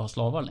får inte ha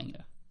slavar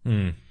längre.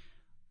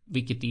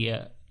 Vilket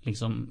är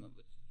liksom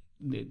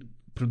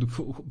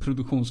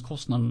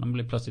produktionskostnaderna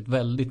blir plötsligt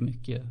väldigt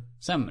mycket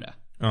sämre.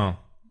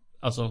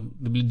 Alltså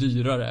det blir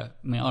dyrare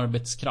med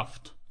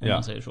arbetskraft, om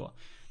man säger så.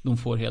 De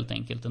får helt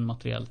enkelt en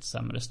materiellt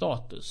sämre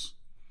status.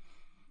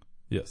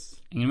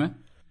 Yes. Hänger du med?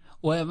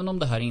 Och även om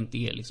det här inte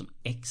är liksom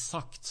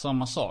exakt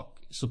samma sak,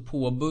 så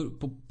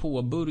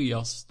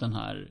påbörjas den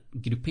här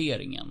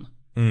grupperingen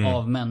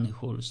av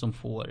människor som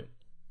får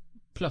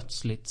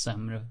plötsligt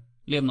sämre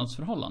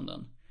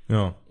levnadsförhållanden.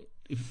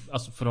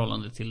 Alltså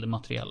förhållande till det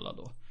materiella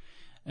då.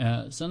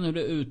 Sen hur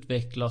det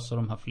utvecklas och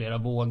de här flera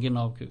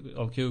vågorna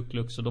av Ku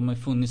Klux, och de har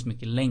funnits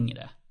mycket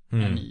längre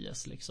än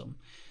IS liksom.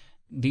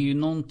 Det är ju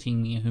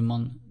någonting med hur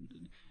man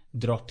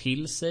drar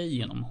till sig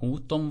genom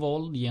hot om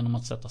våld, genom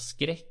att sätta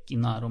skräck i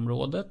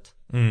närområdet.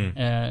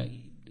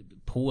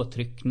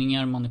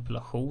 Påtryckningar,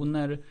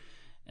 manipulationer.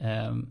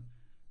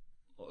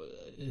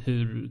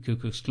 Hur Ku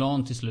Klux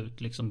Klan till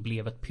slut liksom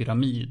blev ett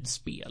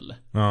pyramidspel.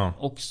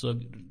 Också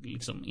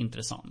liksom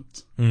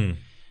intressant.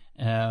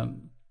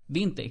 Det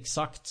är inte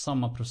exakt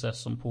samma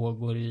process som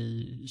pågår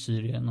i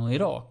Syrien och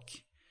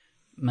Irak.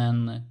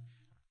 Men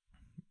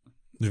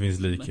det finns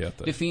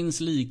likheter. Det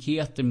finns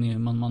likheter med hur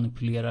man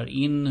manipulerar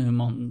in, hur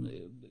man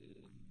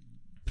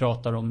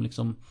pratar om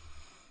liksom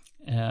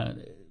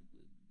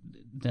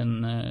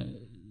den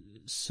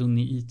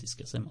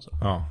sunnitiska, säger man så?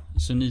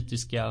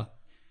 Sunnitiska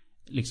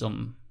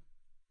liksom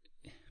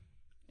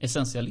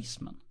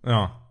essentialismen.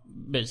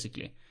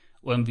 Basically.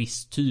 Och en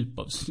viss typ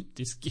av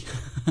sunnitisk.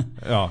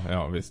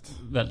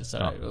 Visst. Väldigt så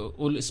här,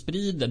 och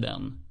sprider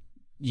den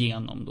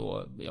genom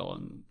då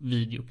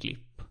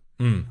videoklipp.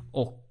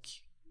 Och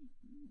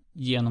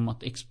genom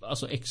att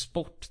alltså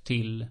export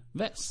till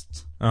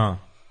väst.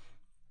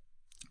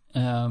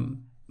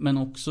 Men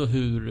också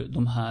hur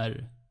de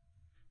här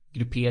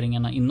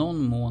grupperingarna i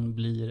någon mån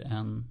blir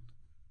en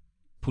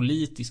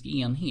politisk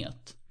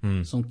enhet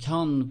som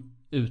kan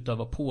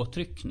utöva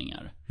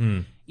påtryckningar.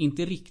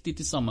 Inte riktigt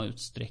i samma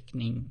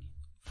utsträckning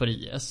för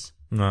IS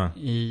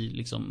i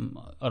liksom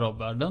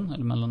arabvärlden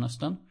eller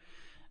Mellanöstern,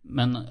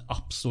 men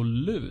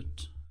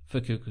absolut för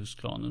Ku Klux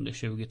Klan under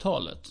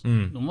 20-talet.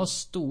 De var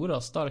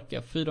stora,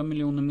 starka, 4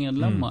 miljoner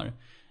medlemmar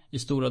i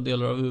stora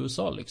delar av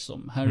USA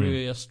liksom.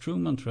 Harry S.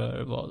 Truman tror jag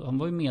det var. Han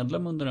var ju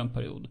medlem under en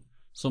period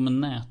som en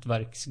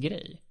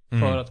nätverksgrej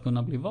för att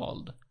kunna bli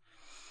vald.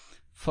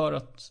 För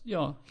att,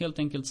 helt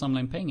enkelt samla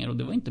in pengar. Och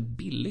det var inte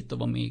billigt att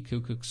vara med i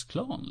Ku Klux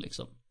Klan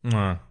liksom.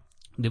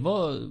 Det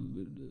var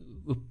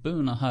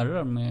uppburna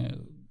herrar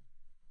med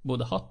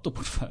både hatt och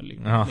portfölj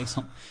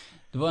liksom.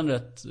 Det var en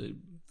rätt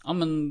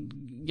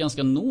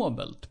ganska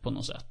nobelt på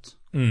något sätt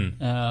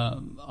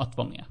att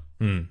vara med.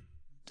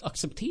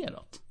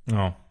 Accepterat.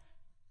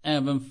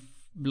 Även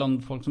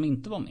bland folk som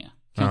inte var med.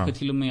 Kanske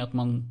till och med att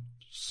man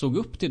såg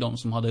upp till dem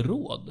som hade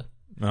råd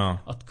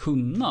att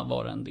kunna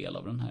vara en del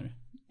av den här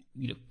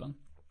gruppen.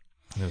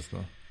 Just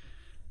det.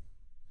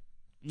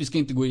 Vi ska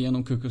inte gå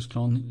igenom Ku Klux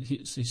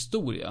Klans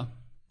historia,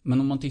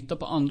 men om man tittar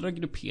på andra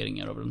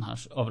grupperingar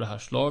av det här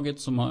slaget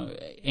som har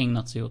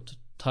ägnat sig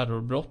åt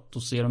terrorbrott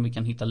och ser om vi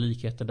kan hitta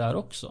likheter där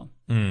också.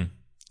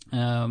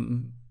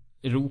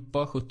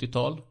 Europa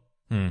 70-tal.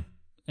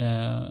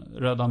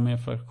 Röda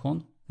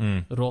arméfraktion.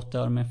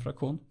 Rote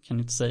arméfraktion. Kan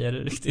inte säga det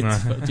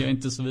riktigt för att jag är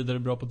inte så vidare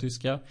bra på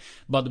tyska.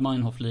 Bad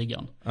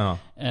Meinhof-ligan.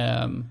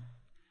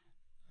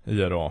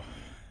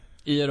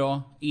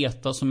 IRA,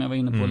 ETA som jag var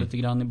inne på lite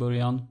grann i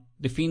början.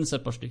 Det finns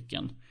ett par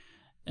stycken.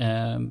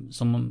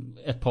 Som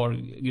ett par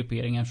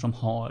grupperingar som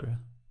har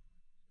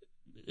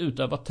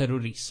utövat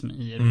terrorism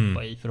i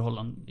Europa i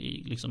förhållande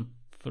i liksom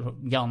för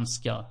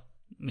ganska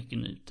mycket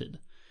nutid.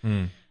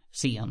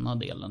 Sena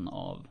delen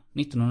av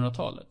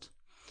 1900-talet.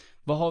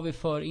 Vad har vi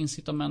för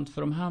incitament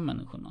för de här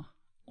människorna?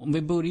 Om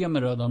vi börjar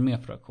med Röda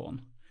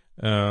arméfraktion.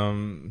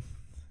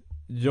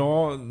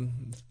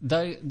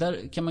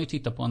 Där kan man ju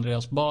titta på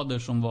Andreas Baader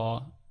som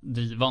var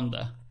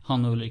drivande.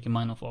 Han och Ulrike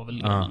Meinhof var väl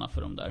ledarna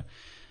för dem där.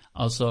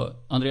 Alltså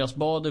Andreas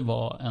Baader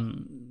var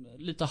en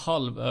lite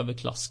halv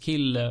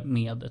överklasskille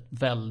med ett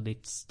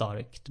väldigt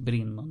starkt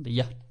brinnande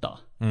hjärta.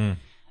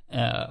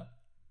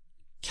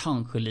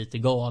 Kanske lite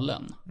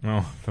galen.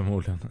 Ja,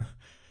 förmodligen.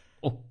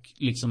 Och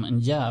liksom en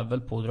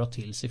jävel på att dra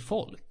till sig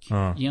folk.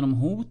 Genom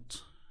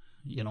hot,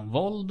 genom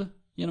våld,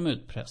 genom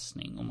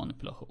utpressning och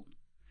manipulation.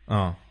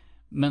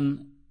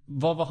 Men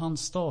vad var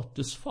hans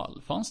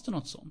statusfall? Fanns det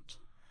något sånt?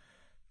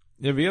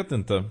 Jag vet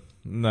inte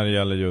när det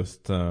gäller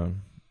just...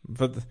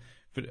 för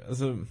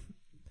alltså,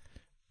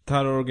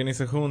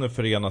 terrororganisationer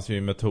förenas ju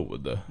i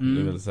metod.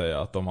 Det vill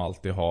säga att de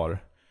alltid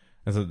har...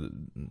 Alltså,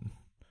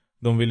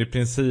 de vill i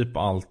princip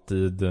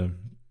alltid...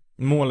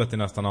 Målet är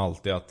nästan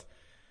alltid att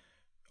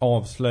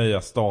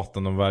avslöja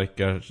staten de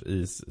verkar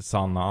i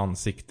sanna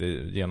ansikte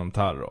genom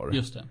terror.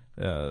 Just det.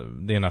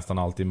 Det är nästan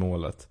alltid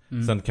målet.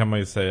 Sen kan man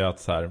ju säga att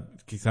så här,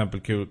 till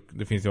exempel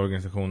det finns ju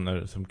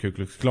organisationer som Ku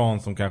Klux Klan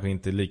som kanske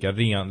inte är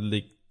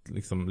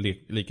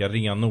lika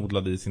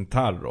renodlade i sin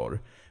terror,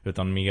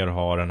 utan mer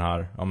har den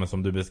här, ja, men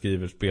som du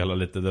beskriver, spelar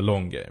lite the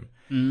long game.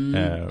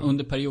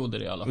 Under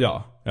perioder i alla fall.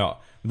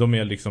 Ja. De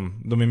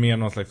är mer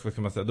någon slags, vad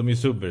ska man säga, de är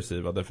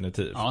subversiva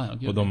definitivt.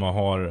 Och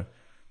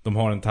de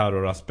har en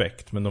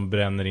terroraspekt, men de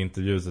bränner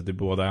inte ljuset i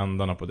båda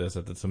ändarna på det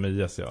sättet som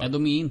IS gör. Nej,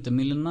 de är inte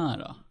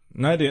miljonära.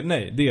 Nej,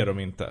 det är de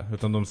inte.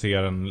 Utan de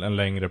ser en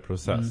längre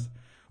process.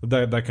 Och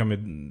där kan vi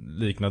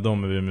likna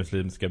dem med det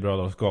muslimska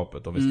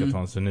brödraskapet. Om vi ska ta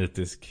en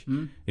sunnitisk,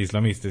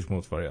 islamistisk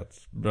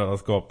motsvarighet.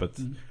 Brödraskapet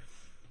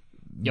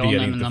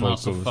ber inte folk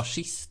alltså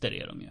fascister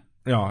är de ju.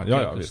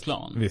 Ja,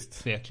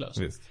 visst. Tveklöst.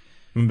 Visst.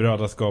 Men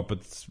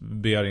brödraskapet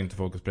ber inte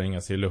folk att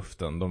spränga sig i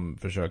luften. De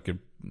försöker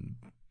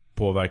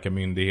påverka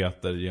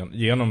myndigheter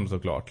genom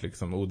såklart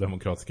liksom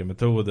odemokratiska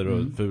metoder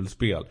och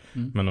fulspel.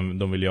 Men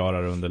de vill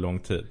göra det under lång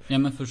tid. Ja,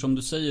 men för som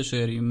du säger så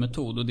är det ju en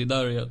metod. Och det är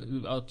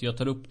där att jag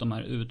tar upp de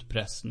här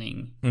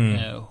utpressning,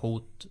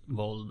 hot,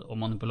 våld och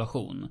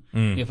manipulation.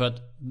 Det är för att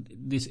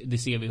det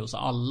ser vi hos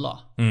alla.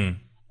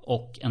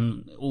 Och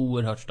en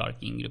oerhört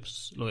stark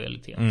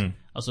ingruppslojalitet.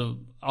 Alltså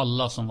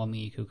alla som var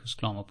med i Ku Klux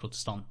Klan var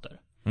protestanter.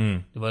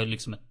 Det var ju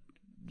liksom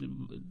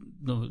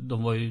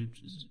de var ju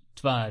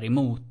tvär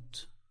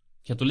emot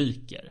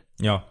katoliker.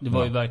 Det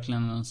var ju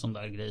verkligen en sån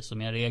där grej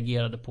som jag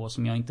reagerade på,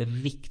 som jag inte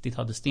riktigt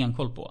hade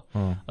stenkoll på.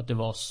 Att det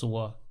var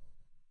så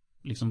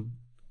liksom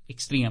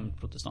extremt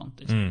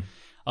protestantiskt.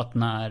 Att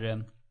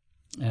när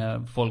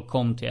folk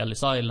kom till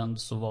Ellis Island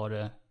så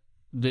var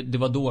det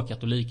var då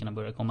katolikerna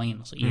började komma in.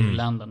 Alltså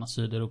irländarna,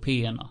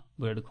 sydeuropeerna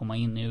började komma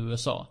in i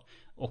USA.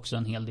 Också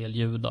en hel del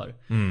judar.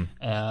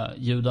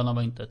 Judarna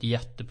var inte ett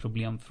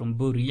jätteproblem från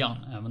början,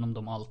 även om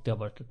de alltid har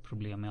varit ett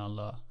problem i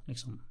alla,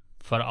 liksom,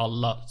 för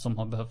alla som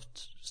har behövt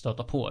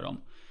stöta på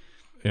dem.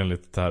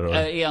 Enligt terror.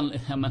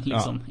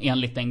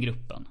 Enligt den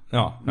gruppen.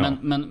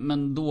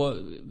 Men då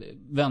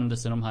vände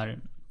sig de här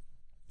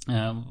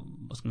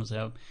vad ska man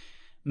säga,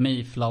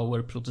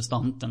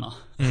 Mayflower-protestanterna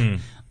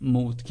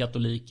mot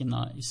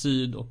katolikerna i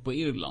syd och på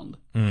Irland.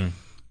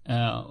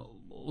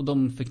 Och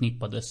de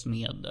förknippades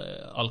med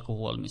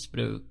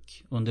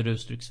alkoholmissbruk under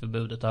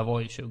rusdrycksförbudet. Det här var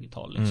ju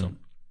 20-tal liksom.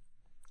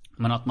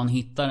 Men att man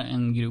hittar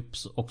en grupp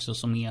också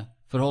som är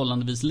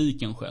förhållandevis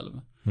lik en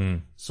själv,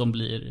 som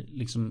blir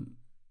liksom,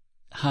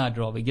 här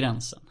drar vi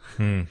gränsen.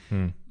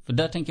 För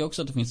där tänker jag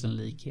också att det finns en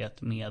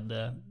likhet med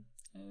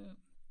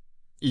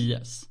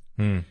IS.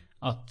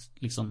 Att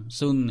liksom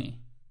sunni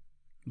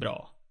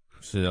bra,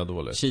 Shia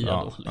dåligt.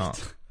 Ja.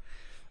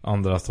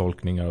 Andras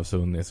tolkningar av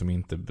sunni som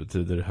inte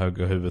betyder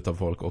höga huvudet av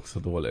folk också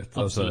dåligt.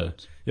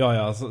 Absolut.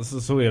 Alltså,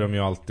 så är de ju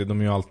alltid. De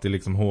är ju alltid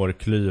liksom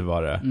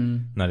hårklyvare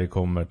när det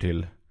kommer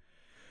till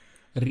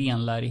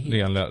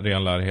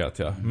renlärighet,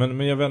 ja. Men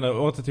jag vänder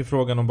åter till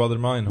frågan om Baader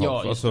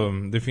Meinhof. Alltså,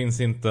 det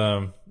finns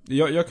inte...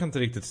 Jag kan inte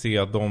riktigt se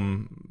att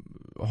de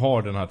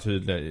har den här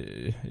tydliga...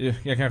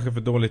 Jag kanske är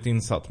för dåligt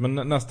insatt, men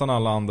nästan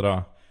alla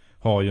andra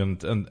har ju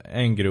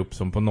en grupp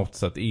som på något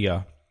sätt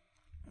är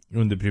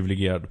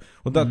underprivilegierad.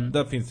 Och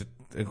där finns det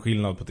en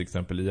skillnad på till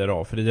exempel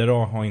IRA. För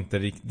IRA har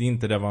det är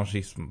inte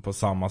revanschism på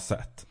samma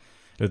sätt.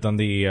 Utan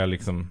det är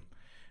liksom...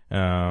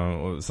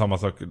 och samma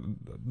sak,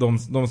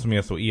 de som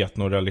är så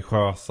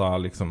etnoreligiösa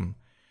liksom,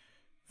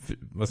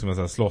 vad ska man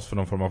säga, slåss för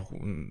någon form av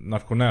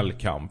nationell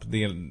kamp,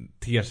 det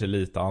ter sig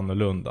lite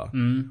annorlunda.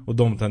 Och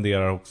de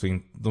tenderar också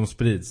de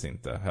sprids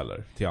inte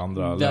heller till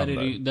andra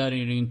länder. Där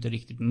är det ju inte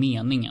riktigt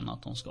meningen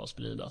att de ska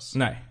spridas.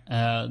 Nej.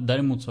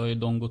 Däremot så har ju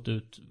de gått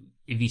ut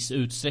i viss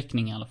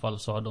utsträckning i alla fall,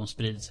 så har de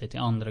spridit sig till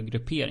andra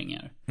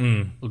grupperingar.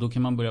 Och då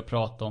kan man börja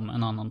prata om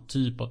en annan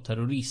typ av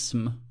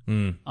terrorism.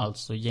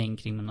 Alltså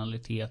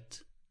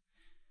gängkriminalitet,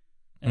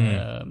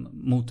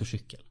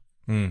 motorcykel,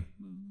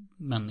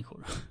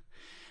 människor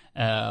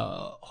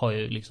har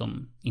ju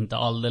liksom inte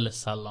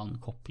alldeles sällan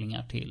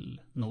kopplingar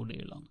till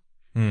Nordirland.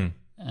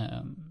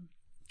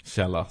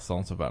 Källa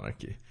Sons of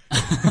Anarchy.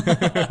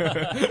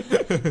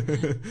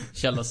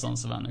 Källa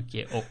Sons of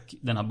Anarchy och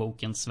den här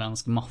boken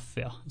Svensk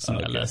Maffia som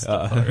jag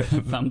läste för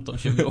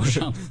 15-20 år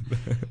sedan.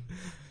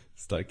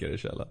 starkare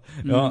källa.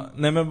 Ja,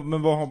 nej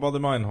men vad har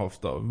Baader-Meinhof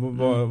då?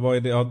 Vad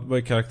är det, vad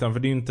är karaktären? För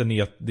det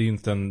är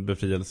inte en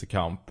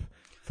befrielsekamp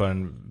för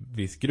en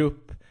viss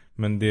grupp,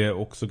 men det är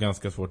också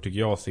ganska svårt tycker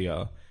jag att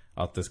se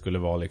att det skulle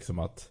vara liksom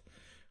att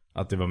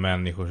det var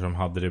människor som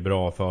hade det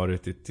bra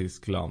förut i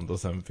Tyskland och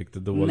sen fick det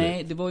dåligt.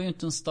 Nej, det var ju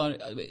inte en stark...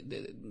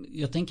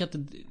 Jag tänker att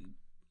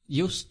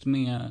just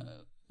med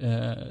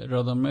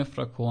Röda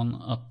armé-fraktion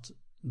att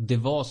det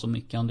var så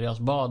mycket Andreas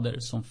Baader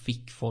som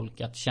fick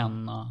folk att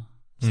känna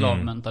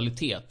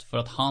slavmentalitet för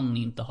att han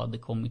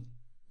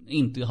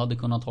inte hade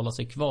kunnat hålla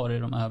sig kvar i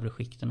de övre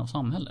skikten av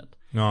samhället.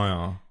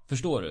 Ja.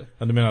 Förstår du?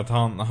 Ja, du menar att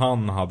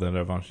han hade en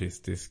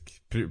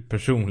revanschistisk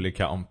personlig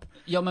kamp?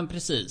 Ja, men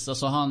precis.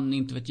 Alltså han,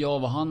 inte vet jag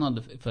vad han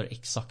hade för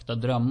exakta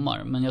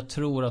drömmar. Men jag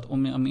tror att,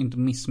 om jag inte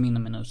missminner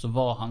mig nu, så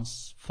var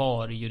hans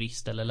far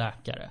jurist eller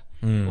läkare.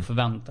 Och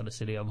förväntade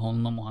sig det av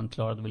honom. Och han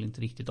klarade väl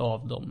inte riktigt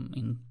av de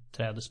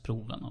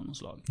inträdesproven av något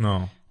slag.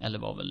 Ja. Eller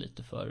var väl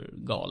lite för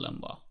galen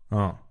bara.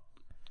 Ja.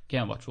 Kan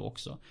jag vara så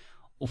också.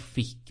 Och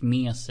fick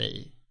med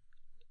sig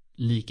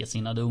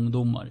likasinnade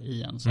ungdomar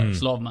i en sån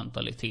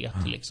slavmentalitet,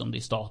 liksom det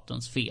är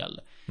statens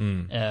fel.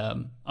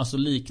 Alltså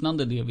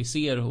liknande det vi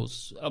ser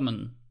hos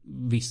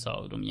vissa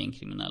av de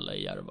gängkriminella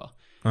i Järva,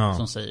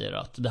 som säger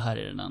att det här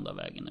är den enda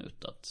vägen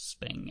ut, att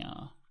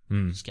spränga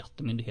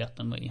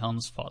skattemyndigheten i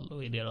hans fall,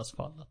 och i deras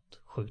fall att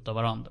skjuta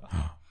varandra.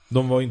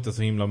 De var inte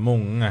så himla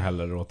många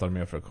heller åt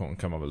arméfraktion,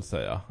 kan man väl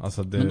säga.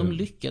 Alltså men de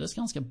lyckades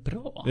ganska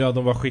bra. Ja,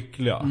 de var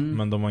skickliga,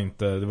 men de var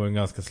inte, det var en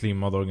ganska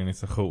slimmad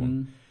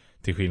organisation.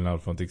 Till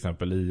skillnad från till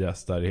exempel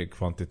IS, där det är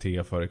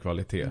kvantitet före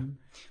kvalitet.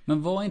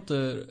 Men var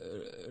inte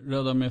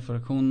Röda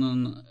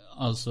armé-fraktionen,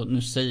 alltså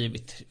nu säger vi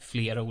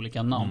flera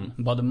olika namn.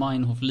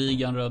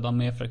 Baader-Meinhof-ligan, Röda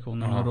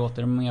armé-fraktionen och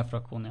Röda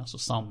armé-fraktionen är alltså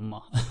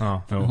samma.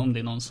 Om det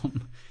är någon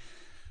som...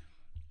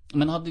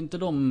 Men hade inte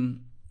de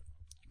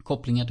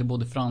kopplingar till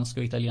både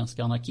franska och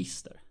italienska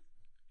anarkister?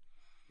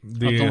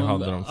 Det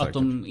hade de säkert. Att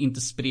de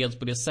inte spreds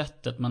på det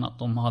sättet, men att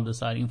de hade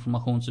så här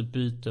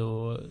informationsutbyte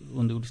och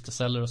underjordiska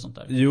celler och sånt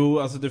där. Jo,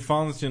 alltså det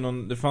fanns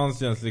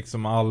ju en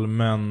liksom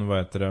allmän,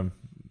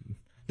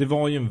 det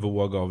var ju en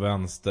våg av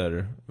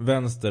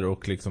vänster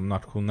och liksom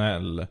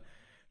nationell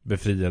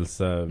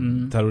befrielse,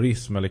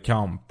 terrorism eller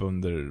kamp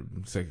under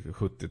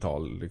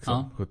 70-tal,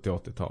 liksom,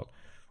 70-80-tal.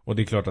 Och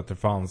det är klart att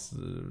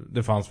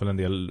det fanns väl en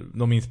del,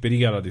 de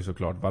inspirerade ju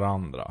såklart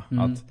varandra.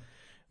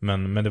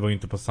 Men det var ju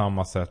inte på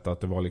samma sätt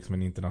att det var liksom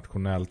en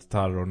internationellt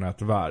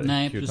terrornätverk.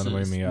 Nej, precis. Utan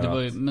det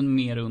var ju men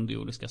mer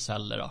underjordiska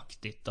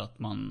celleraktigt, att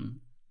man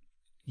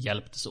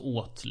hjälptes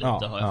åt lite,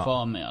 har jag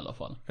för mig i alla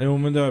fall. Jo,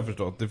 men det har jag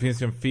förstått. Det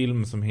finns ju en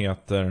film som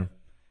heter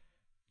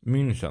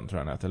München, tror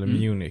jag den heter, eller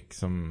Munich,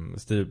 som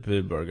Steve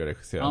Spielberg har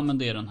regisserat. Ja, men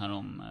det är den här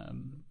om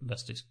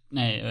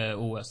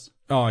OS.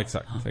 Ja,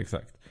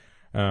 exakt.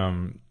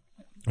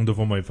 Och då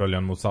får man ju följa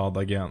en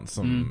Mossad-agent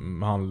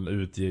som han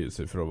utger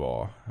sig för att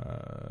vara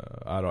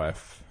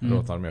RAF,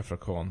 Röda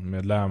armé-fraktion,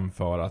 medlem,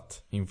 för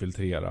att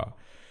infiltrera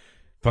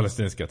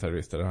palestinska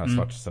terrorister, den här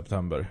Svarta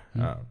september.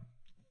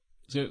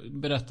 Ska jag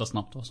berätta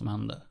snabbt vad som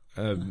hände?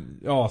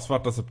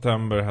 Svarta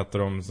september hette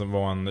de, som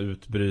var en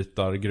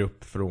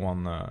utbrytargrupp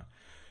från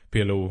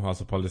PLO,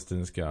 alltså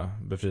palestinska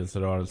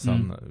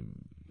befrielserörelsen.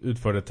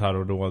 Utförde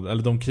terrordåd,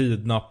 eller de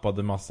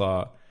kidnappade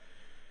massa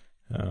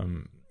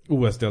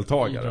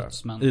OS-deltagare.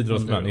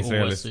 Idrottsmän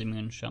OS i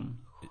München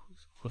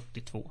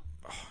 72.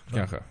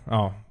 Kanske,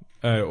 ja.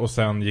 Och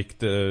sen gick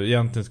det,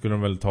 egentligen skulle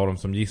de väl ta dem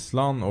som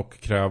gisslan och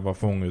kräva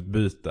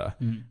fångutbyte.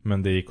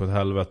 Men det gick åt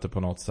helvete på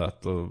något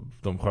sätt och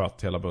de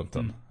sköt hela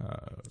bunten.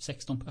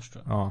 16 pers,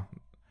 tror jag. Ja.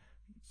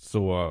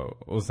 Så,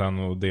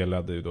 och det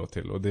ledde ju då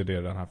till, och det är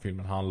det den här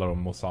filmen handlar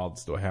om,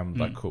 Mossads då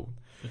hämndaktion.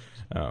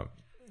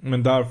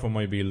 Men där får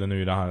man ju bilden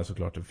nu, i det här är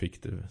såklart en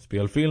fiktiv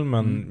spelfilm,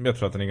 men jag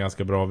tror att den är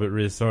ganska bra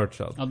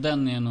researchad. Ja,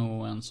 den är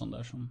nog en sån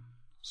där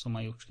som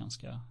har gjorts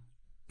ganska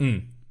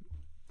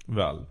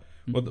väl.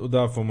 Och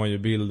där får man ju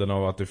bilden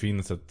av att det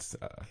finns ett,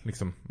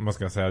 liksom, man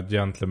ska säga,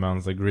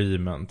 gentleman's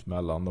agreement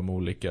mellan de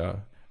olika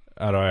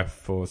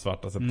RAF och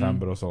Svarta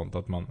september och sånt,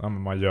 att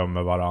man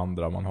gömmer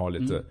varandra, man har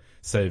lite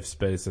safe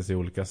spaces i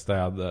olika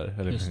städer,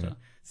 eller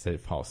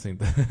safe house,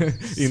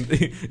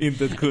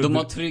 inte ett kund. De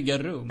har trygga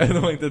rum. De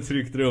har inte ett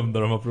tryggt rum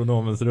där de har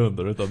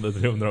pronomensrundor, utan det är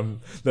ett rum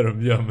där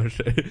de gömmer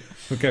sig.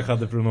 De kanske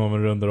hade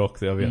pronomenrundor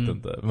också, jag vet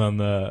inte. Men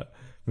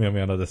jag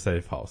menade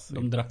safe house.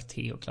 De drack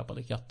te och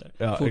klappade katter.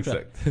 Ja,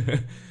 exakt.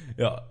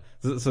 Ja,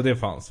 så det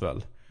fanns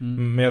väl.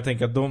 Men jag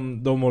tänker att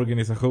de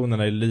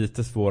organisationerna är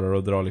lite svårare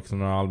att dra liksom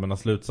några allmänna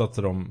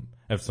slutsatser om,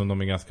 eftersom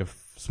de är ganska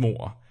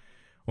små.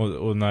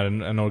 Och när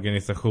en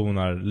organisation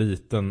är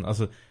liten,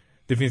 alltså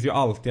det finns ju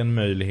alltid en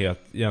möjlighet,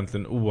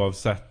 egentligen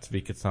oavsett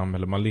vilket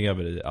samhälle man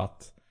lever i,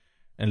 att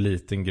en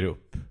liten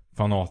grupp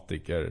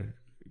fanatiker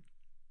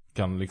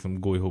kan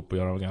liksom gå ihop och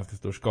göra en ganska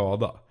stor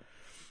skada.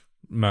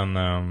 Men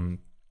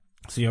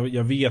så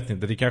jag vet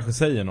inte, det kanske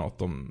säger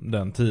något om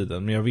den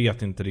tiden, men jag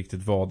vet inte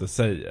riktigt vad det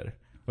säger.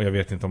 Och jag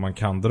vet inte om man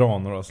kan dra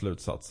några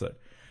slutsatser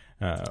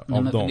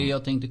av dem. Det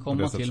jag tänkte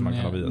komma till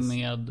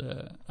med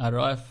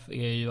RAF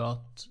är ju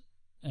att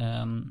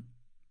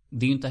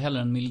det är ju inte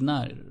heller en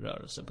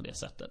militärrörelse på det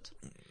sättet.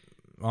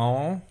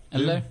 Ja, det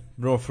Eller? är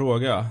en bra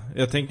fråga.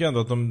 Jag tänker ändå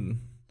att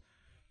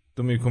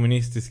de är ju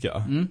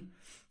kommunistiska.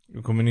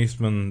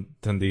 Kommunismen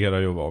tenderar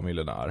ju att vara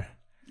militär.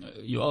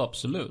 Ja,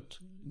 absolut.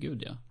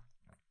 Gud, ja.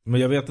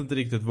 Men jag vet inte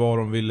riktigt vad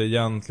de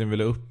egentligen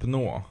ville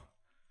uppnå.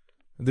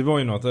 Det var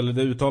ju något, eller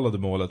det uttalade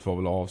målet var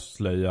väl att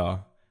avslöja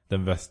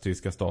den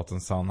västtyska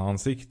statens sanna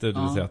ansikte.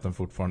 Det vill säga att den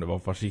fortfarande var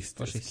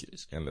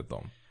fascistisk. Enligt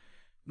dem.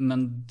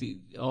 Men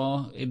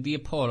är det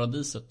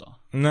paradiset då?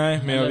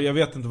 Nej, men jag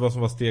vet inte vad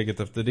som var steget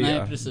efter det.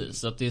 Nej,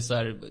 precis. Att det är så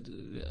här,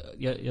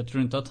 jag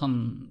tror inte att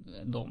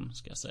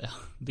ska jag säga.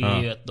 Det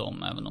är ju ett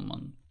även om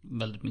man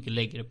väldigt mycket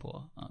lägger det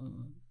på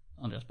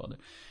Andreas Bader.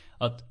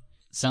 Att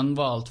sen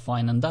var allt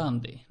fine and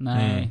dandy.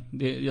 Nej,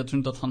 jag tror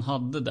inte att han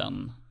hade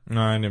den.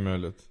 Nej, det är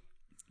möjligt.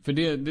 För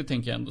det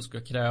tänker jag ändå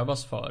ska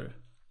krävas för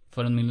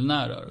en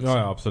miljonärrörelse.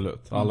 Ja,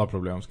 absolut. Alla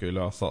problem ska ju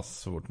lösas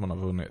så fort man har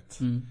vunnit.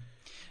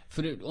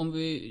 För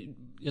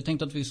jag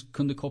tänkte att vi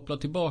kunde koppla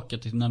tillbaka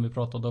till när vi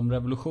pratade om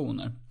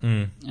revolutioner.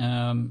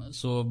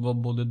 Så var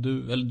både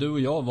du och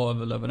jag var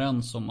väl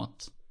överens om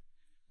att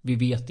vi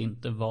vet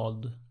inte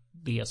vad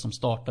det är som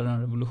startar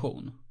en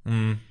revolution.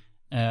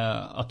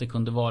 Att det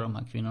kunde vara de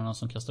här kvinnorna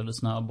som kastade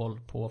snöboll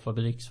på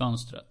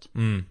fabriksfönstret.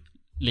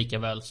 Lika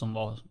väl som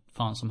vad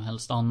fan som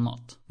helst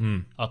annat.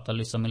 Att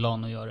Alyssa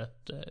Milano gör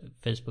ett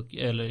Facebook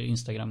eller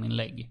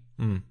Instagram-inlägg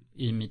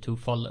i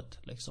MeToo-fallet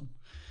liksom.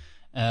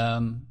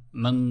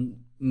 Men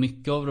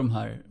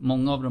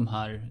många av de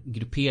här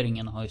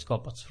grupperingarna har ju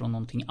skapats från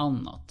någonting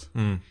annat.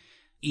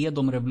 Är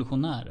de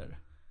revolutionärer?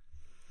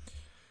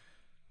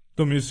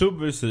 De är ju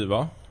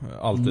subversiva,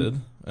 alltid.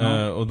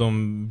 Och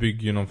de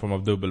bygger ju någon form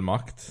av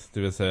dubbelmakt. Det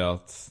vill säga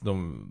att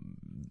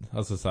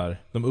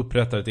de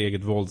upprättar ett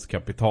eget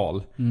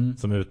våldskapital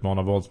som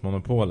utmanar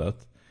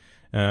våldsmonopolet.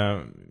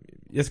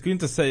 Jag skulle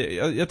inte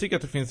säga, jag tycker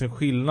att det finns en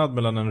skillnad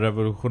mellan en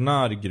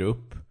revolutionär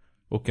grupp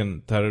och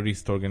en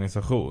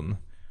terroristorganisation.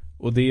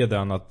 Och det är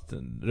den att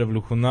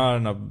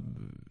revolutionärerna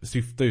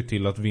syftar ju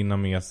till att vinna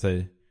med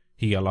sig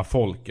hela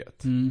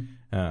folket.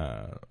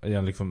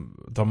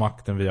 Liksom ta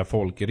makten via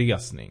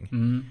folkresning.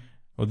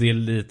 Och det är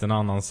lite en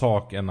annan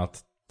sak än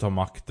att ta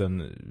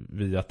makten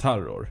via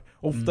terror.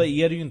 Ofta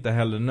är det ju inte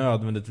heller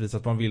nödvändigtvis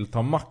att man vill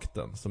ta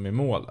makten som är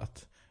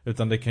målet.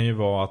 Utan det kan ju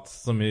vara att,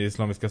 som i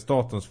Islamiska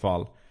statens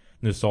fall,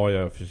 nu sa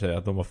jag för sig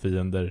att de var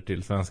fiender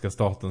till svenska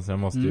staten, så jag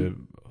måste ju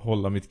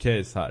hålla mitt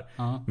case här.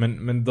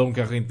 Men de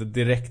kanske inte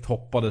direkt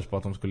hoppades på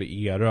att de skulle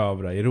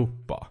erövra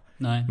Europa.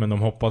 Nej. Men de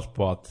hoppas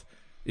på att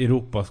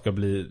Europa ska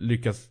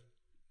lyckas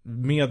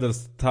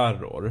medelst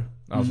terror,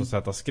 alltså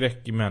sätta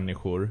skräck i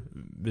människor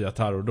via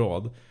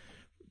terrordåd,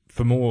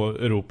 förmå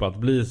Europa att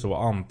bli så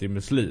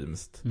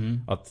antimuslimskt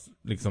att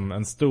liksom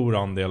en stor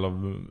andel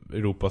av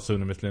Europas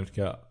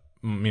sunnimuslimska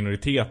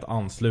minoritet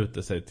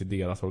ansluter sig till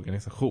deras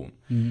organisation.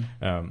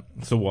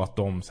 Så att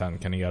de sen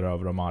kan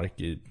erövra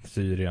mark i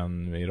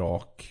Syrien,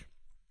 Irak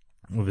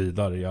och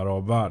vidare i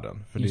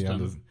arabvärlden. För det är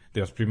ändå,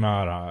 deras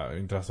primära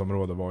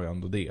intresseområde var ju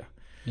ändå det.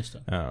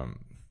 Just det.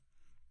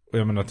 Och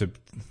jag menar typ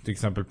till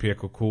exempel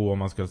PKK, om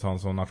man skulle ta en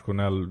sån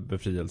nationell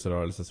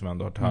befrielserörelse som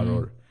ändå har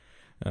terror.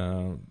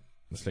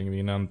 Slänger vi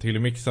in en till i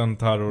mixen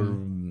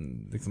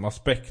terror liksom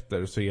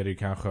aspekter, så är det ju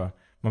kanske,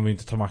 man vill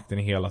inte ta makten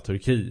i hela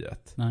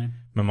Turkiet. Nej.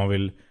 Men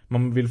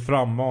man vill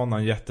frammana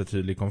en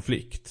jättetydlig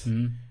konflikt.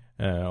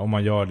 Om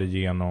man gör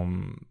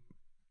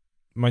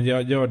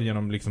det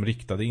genom liksom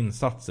riktade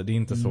insatser. Det är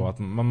inte så att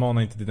man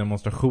manar inte till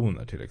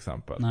demonstrationer till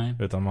exempel. Nej.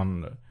 Utan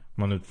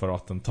man utför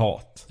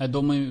attentat. Nej,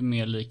 de är ju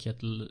mer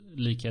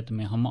likheter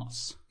med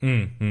Hamas.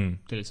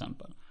 Till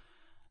exempel.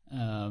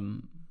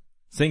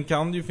 Sen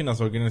kan det ju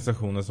finnas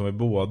organisationer som är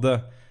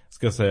både,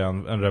 ska jag säga,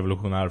 en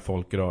revolutionär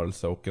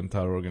folkrörelse och en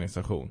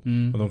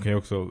terrororganisation. Och de kan ju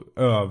också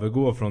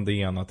övergå från det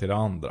ena till det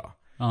andra.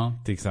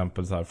 Till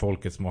exempel så här,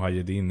 Folkets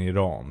Mujahedin i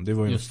Iran. Det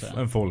var ju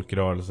en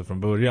folkrörelse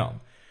från början.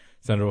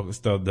 Sen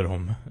stödde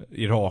de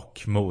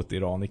Irak mot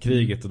Iran i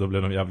kriget och då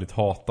blev de jävligt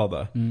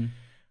hatade.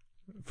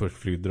 Först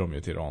flydde de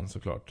ju till Iran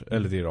såklart.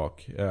 Eller till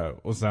Irak.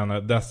 Och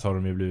sen dess har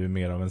de ju blivit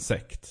mer av en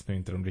sekt. Nu är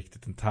inte de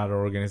riktigt en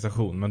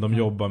terrororganisation, men de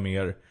jobbar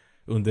mer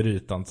under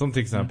ytan. Som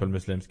till exempel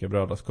Muslimska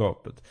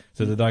brödraskapet.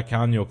 Så det där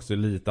kan ju också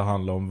lite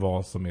handla om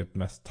vad som är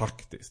mest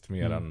taktiskt.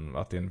 Mer än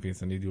att det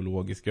finns en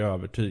ideologisk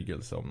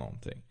övertygelse om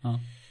någonting.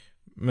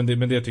 Men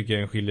det tycker jag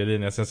är en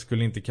skiljelinje. Så jag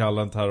skulle inte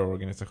kalla en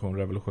terrororganisation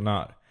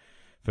revolutionär.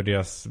 För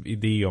deras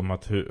idé om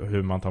att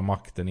hur man tar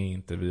makten är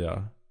inte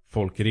via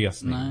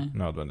folkresning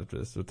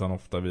nödvändigtvis. Utan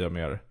ofta via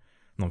mer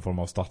någon form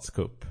av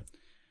statskupp.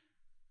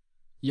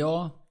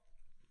 Ja,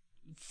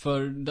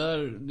 för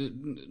där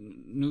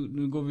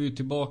nu går vi ju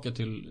tillbaka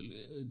till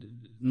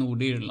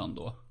Nordirland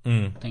då.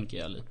 Tänker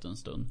jag lite en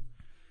stund.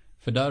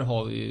 För där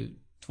har vi ju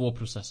 2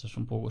 processer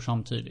som pågår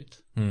samtidigt.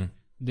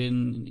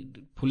 Den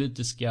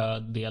politiska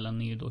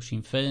delen är ju då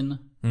Sinn Féin.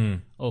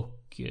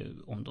 Och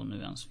om de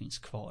nu ens finns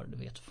kvar, det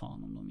vet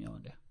fan om de gör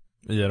det.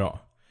 IRA.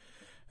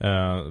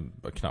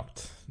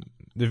 Knappt.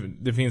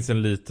 Det finns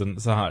en liten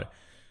så här.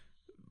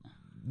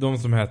 De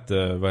som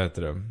hette, vad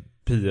heter det?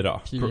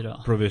 PIRA.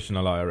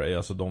 Provisional IRA,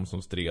 alltså de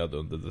som stred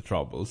under The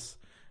Troubles.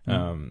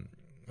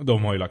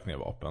 De har ju lagt ner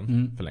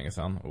vapen för länge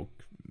sedan.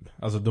 Och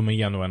alltså de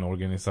är nog en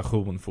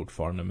organisation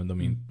fortfarande, men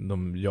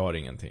de gör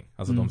ingenting.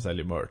 Alltså de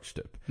säljer merch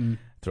typ,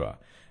 tror jag.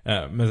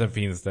 Men sen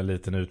finns det en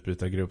liten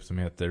utbrytargrupp som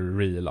heter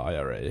Real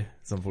IRA,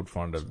 som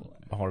fortfarande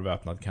har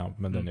väpnad kamp,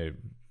 men den är,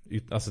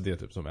 alltså det är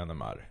typ som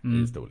NMR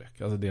i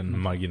storlek. Alltså det är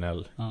en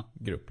marginell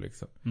grupp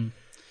liksom.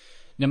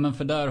 Ja, men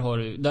för där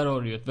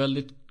har du ju ett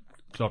väldigt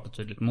klart och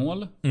tydligt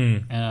mål.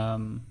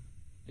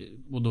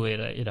 Och då är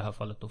det i det här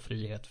fallet då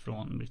frihet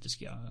från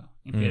brittiska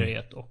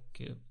imperiet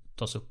och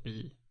tas upp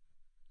i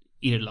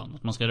Irland.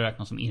 Att man ska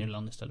räkna som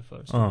Irland istället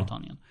för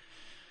Storbritannien.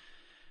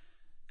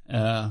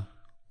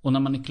 Och när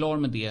man är klar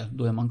med det,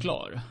 då är man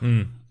klar.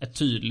 Ett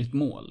tydligt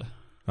mål.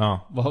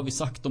 Vad har vi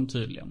sagt om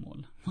tydliga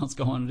mål? Man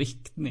ska ha en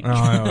riktning.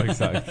 Ja,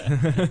 exakt.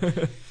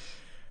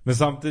 Men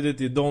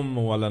samtidigt är de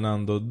målen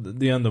ändå,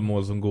 det är ändå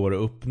mål som går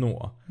att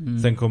uppnå.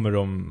 Sen kommer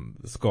de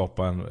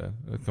skapa en,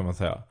 kan man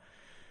säga,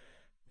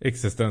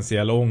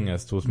 existentiell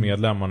ångest hos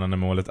medlemmarna när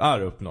målet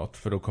är uppnått.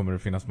 För då kommer det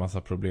finnas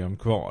massa problem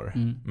kvar.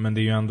 Men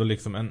det är ju ändå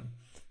liksom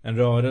en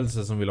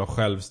rörelse som vill ha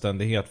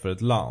självständighet för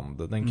ett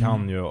land. Den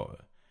kan ju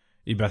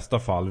i bästa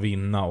fall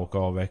vinna och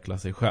avveckla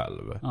sig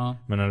själv.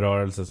 Men en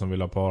rörelse som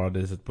vill ha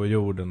paradiset på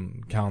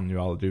jorden kan ju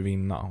aldrig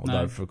vinna. Och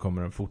därför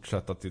kommer den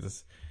fortsätta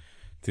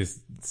till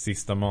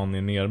sista man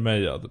är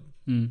nermejad.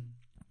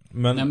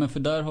 Men för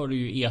där har du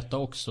ju ETA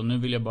också. Nu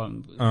vill jag bara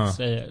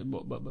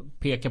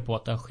peka på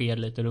att det sker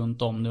lite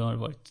runt om. Nu har det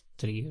varit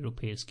 3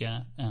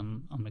 europeiska,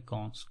 en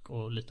amerikansk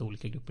och lite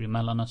olika grupper i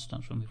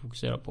Mellanöstern som vi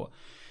fokuserar på.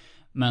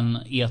 Men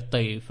ETA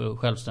är ju för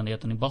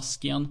självständigheten i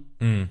Baskien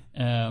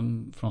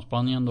från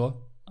Spanien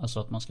då. Alltså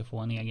att man ska få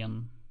en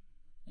egen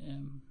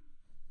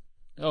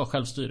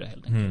självstyre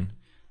helt enkelt.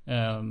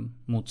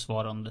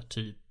 Motsvarande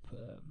typ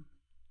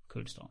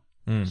Kurdistan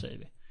säger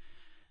vi.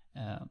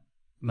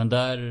 Men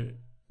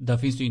där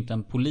finns det ju inte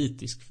en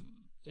politisk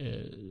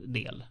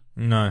del.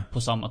 Nej.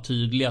 På samma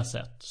tydliga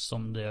sätt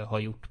som det har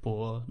gjort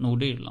på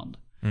Nordirland.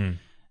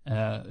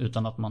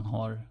 Utan att man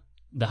har,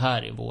 det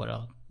här är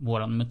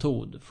våran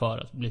metod för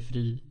att bli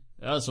fri,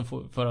 alltså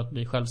för att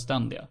bli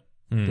självständiga.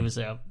 Det vill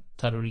säga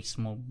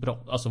terrorism och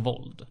brott, alltså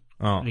våld.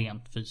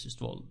 Rent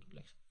fysiskt våld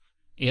liksom.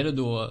 Är det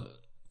då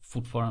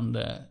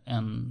fortfarande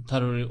en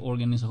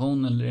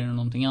terrororganisation eller är det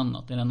någonting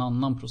annat? Är det en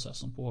annan process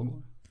som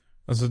pågår?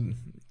 Alltså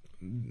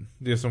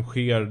det som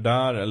sker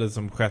där, eller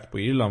som skett på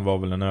Irland, var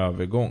väl en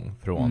övergång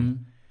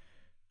från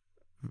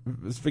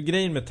för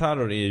grejen med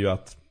terror är ju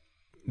att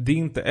det är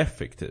inte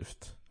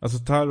effektivt.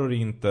 Alltså terror är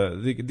inte,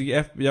 det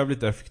är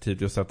jävligt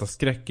effektivt att sätta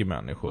skräck i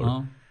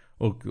människor.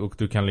 Och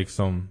du kan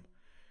liksom,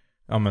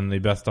 ja men i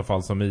bästa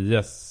fall som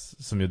IS,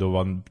 som ju då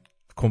var en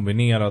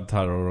kombinerad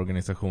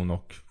terrororganisation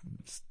och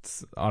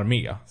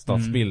armé,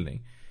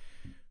 statsbildning,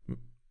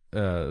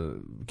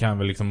 kan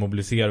väl liksom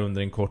mobilisera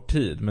under en kort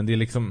tid. Men det är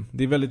liksom,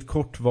 det är väldigt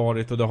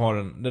kortvarigt och det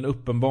har den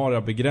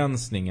uppenbara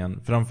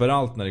begränsningen,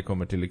 framförallt när det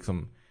kommer till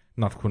liksom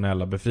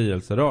nationella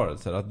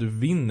befrielserörelser, att du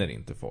vinner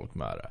inte folk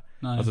med det.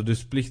 Nej. Alltså du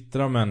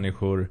splittrar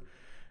människor,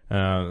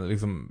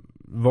 liksom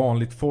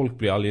vanligt folk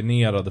blir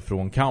alienerade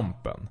från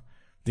kampen.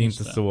 Det är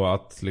inte så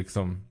att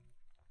liksom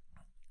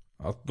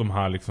att de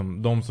här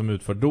liksom, de som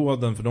utför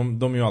dåden, för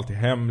de är ju alltid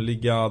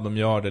hemliga, de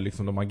gör det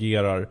liksom, de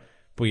agerar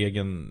på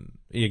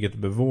eget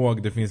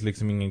bevåg. Det finns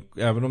liksom ingen,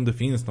 även om det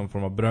finns någon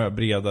form av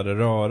bredare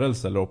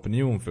rörelse eller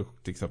opinion för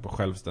till exempel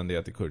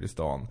självständighet i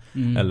Kurdistan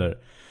eller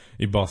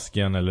i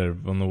Baskien eller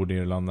på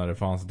Nordirland när det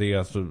fanns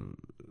det,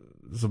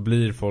 så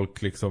blir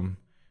folk liksom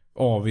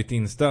avigt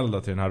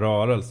inställda till den här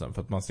rörelsen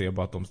för att man ser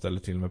bara att de ställer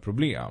till med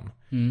problem.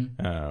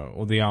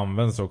 Och det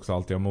används också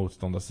alltid av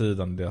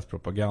motståndarsidan i deras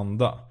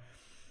propaganda.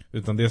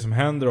 Utan det som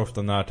händer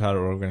ofta när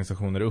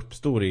terrororganisationer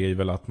uppstår är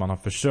väl att man har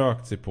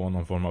försökt sig på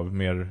någon form av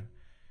mer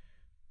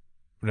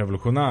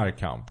revolutionär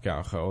kamp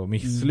kanske och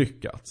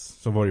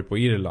misslyckats. Så var det på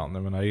Irland.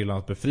 Jag menar,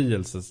 Irlands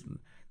befrielse,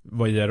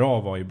 vad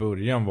IRA var i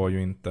början, var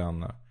ju inte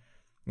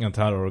en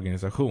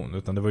terrororganisation,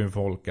 utan det var ju en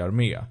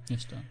folkarmé.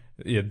 Just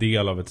det. I en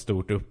del av ett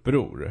stort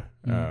uppror.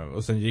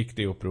 Och sen gick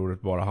det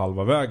upproret bara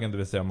halva vägen, det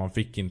vill säga man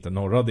fick inte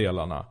norra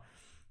delarna.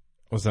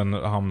 Och sen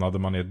hamnade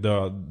man i ett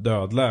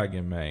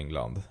dödläge med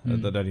England.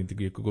 Där det inte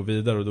gick att gå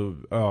vidare. Och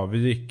då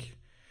övergick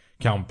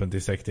kampen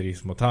till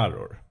sekterism och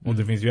terror. Och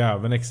det finns ju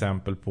även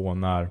exempel på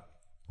när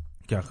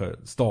kanske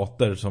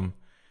stater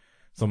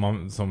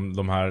som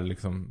de här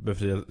liksom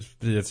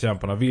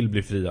frihetskämparna vill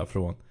bli fria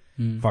från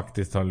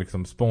faktiskt har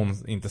liksom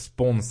inte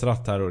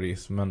sponsrat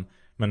terrorism,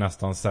 men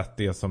nästan sett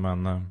det som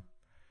en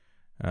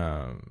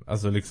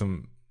alltså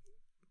liksom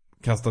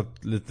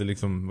kastat lite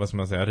liksom, vad ska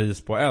man säga,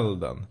 ris på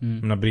elden.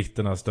 Men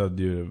britterna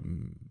stödde ju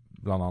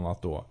bland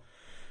annat då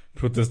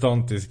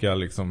protestantiska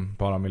liksom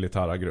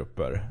paramilitära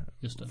grupper.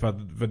 Just det.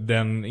 För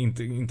den,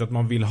 inte att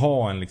man vill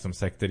ha en liksom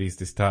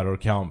sekteristisk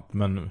terrorkamp,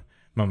 men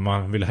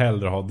man vill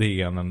hellre ha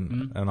det än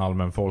en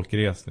allmän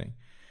folkresning.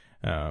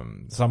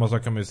 Samma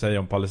sak kan man ju säga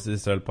om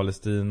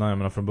Israel-Palestina. Jag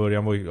menar, från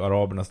början var ju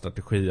arabernas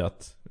strategi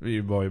att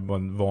det var ju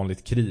ett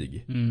vanligt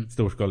krig,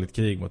 storskaligt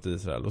krig mot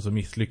Israel, och så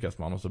misslyckas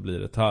man och så blir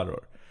det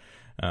terror.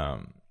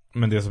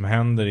 Men det som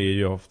händer är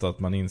ju ofta att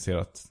man inser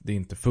att det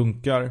inte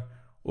funkar,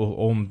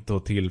 Och om då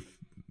till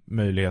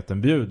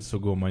möjligheten bjuds så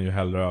går man ju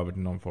hellre över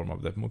till någon form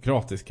av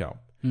demokratisk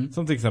kamp.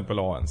 Som till exempel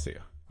ANC.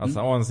 Alltså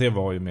ANC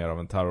var ju mer av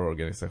en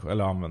terrororganisation,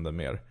 eller använde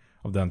mer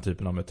av den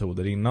typen av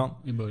metoder innan.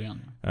 I början.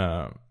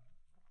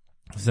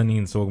 Sen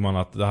insåg man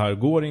att det här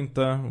går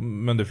inte,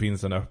 men det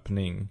finns en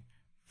öppning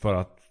för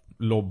att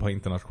lobba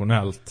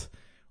internationellt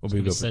och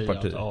bygga upp ett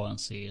parti. Att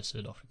ANC är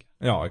Sydafrika.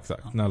 Ja,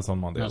 exakt. Ja. Nelson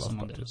Mandelas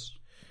parti.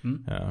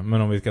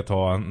 Men om vi ska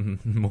ta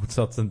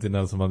motsatsen till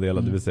Nelson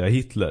Mandela, det vill säga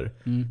Hitler,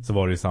 så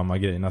var det ju samma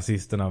grej.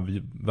 Nazisterna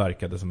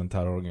verkade som en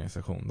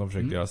terrororganisation. De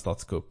försökte göra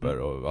statskupper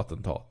och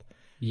attentat.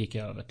 Gick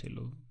över till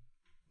att...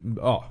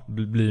 Ja,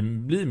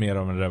 bli mer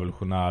av en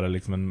revolutionär,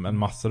 liksom en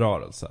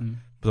massrörelse.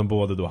 Som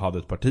både då hade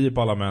ett parti i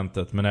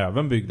parlamentet, men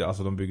även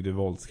byggde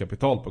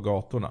våldskapital på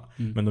gatorna.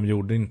 Men de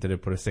gjorde inte det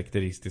på det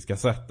sekteristiska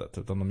sättet,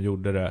 utan de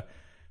gjorde det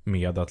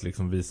med att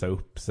liksom visa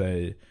upp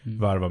sig,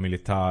 värva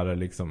militärer,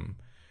 liksom,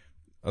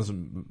 alltså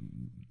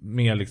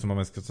mer liksom, om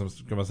man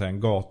ska man säga, en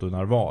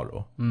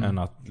gatunärvaro än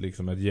att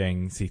liksom ett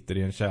gäng sitter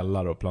i en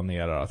källare och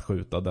planerar att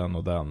skjuta den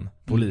och den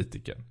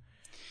politiken.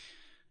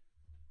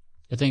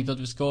 Jag tänkte att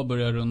vi ska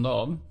börja runda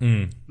av.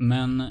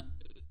 Men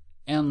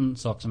en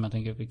sak som jag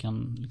tänker att vi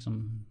kan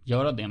liksom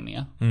göra det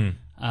med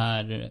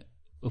är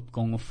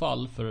uppgång och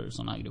fall för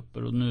sådana här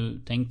grupper. Och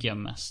nu tänker jag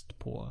mest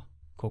på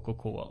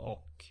KKK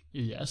och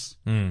IS.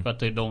 För att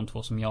det är de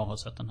två som jag har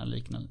sett den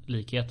här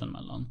likheten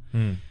mellan.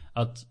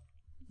 Att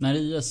när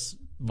IS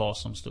var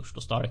som störst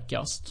och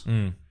starkast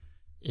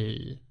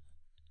i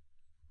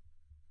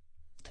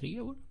 3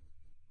 år.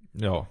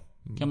 Ja.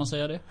 Kan man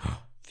säga det?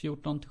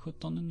 14 till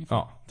 17 ungefär.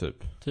 Ja,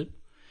 typ.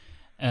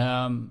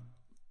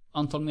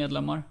 Antal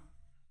medlemmar?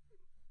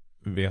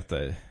 Vet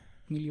ej.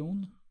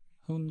 Miljon?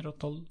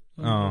 100-tal?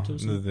 100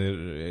 000?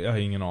 Jag har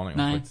ingen aning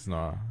om faktiskt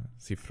några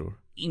siffror.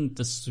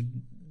 Inte så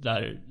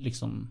där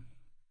liksom.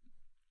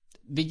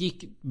 Det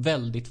gick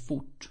väldigt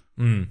fort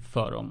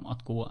för dem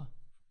att gå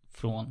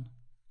från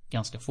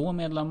ganska få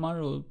medlemmar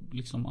och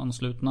liksom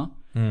anslutna.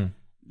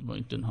 Det var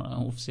inte några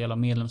officiella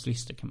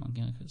medlemslistor kan man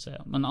kanske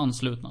säga. Men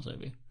anslutna säger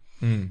vi.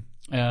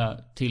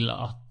 Till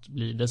att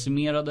bli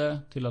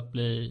decimerade, till att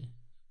bli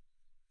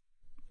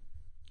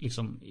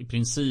liksom i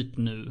princip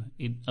nu,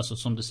 alltså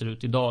som det ser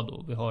ut idag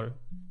då. Vi har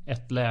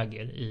ett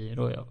läger i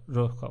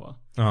Rojava.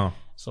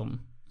 Som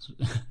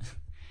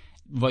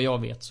vad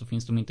jag vet så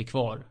finns de inte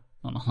kvar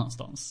någon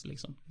annanstans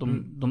liksom.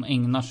 De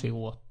ägnar sig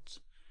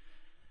åt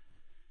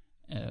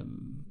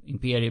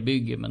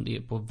imperiebygge, men det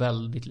är på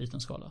väldigt liten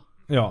skala.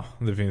 Ja,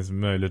 det finns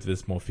möjligtvis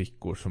små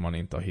fickor som man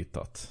inte har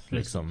hittat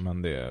liksom,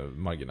 men det är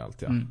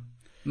marginellt, ja.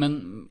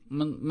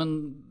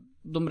 Men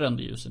de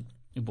brände ljuset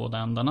i båda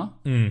ändarna.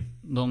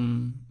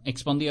 De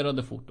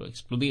expanderade fort och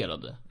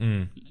exploderade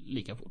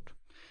lika fort.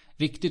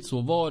 Riktigt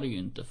så var det ju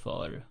inte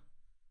för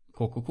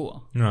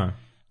KKK. Nej.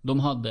 De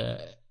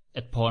hade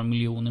ett par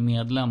miljoner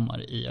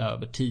medlemmar i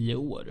över 10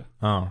 år.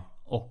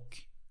 Och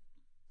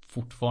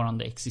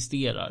fortfarande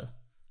existerar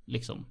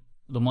liksom.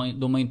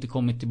 De har inte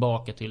kommit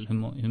tillbaka till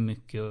hur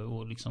mycket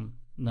och liksom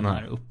den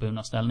här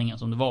uppburna ställningen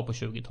som det var på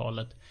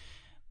 20-talet.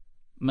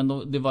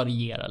 Men det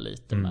varierar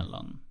lite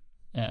mellan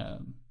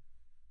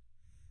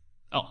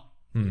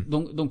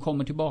de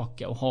kommer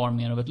tillbaka och har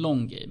mer av ett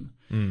long game.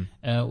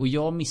 Och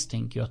jag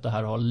misstänker ju att det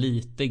här har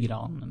lite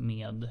grann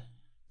med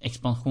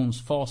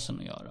expansionsfasen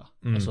att göra.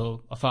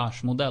 Alltså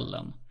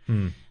affärsmodellen.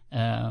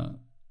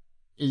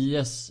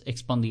 IS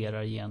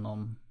expanderar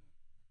genom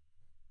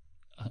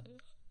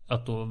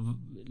att då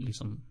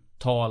liksom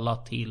tala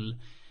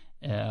till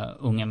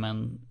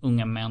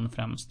unga män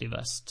främst i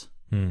väst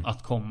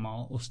att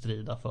komma och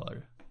strida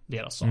för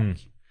deras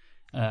sak.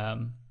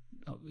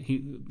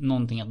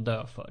 Någonting att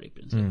dö för i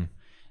princip.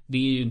 Det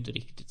är ju inte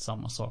riktigt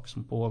samma sak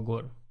som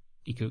pågår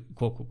i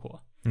KKK.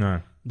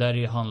 Nej.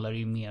 Där handlar det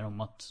ju mer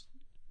om att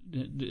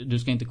du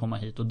ska inte komma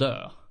hit och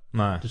dö.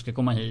 Nej. Du ska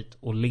komma hit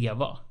och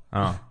leva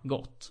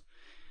gott.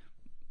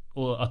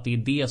 Och att det är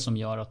det som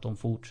gör att de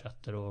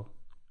fortsätter att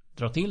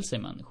dra till sig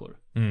människor.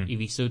 I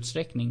viss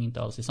utsträckning,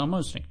 inte alls i samma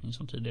utsträckning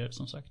som tidigare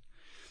som sagt.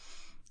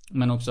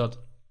 Men också att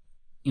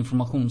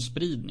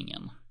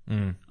informationsspridningen,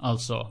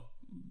 alltså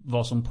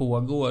vad som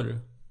pågår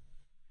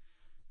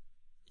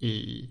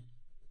i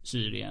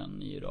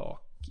Syrien, i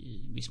Irak,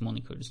 i viss mån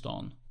i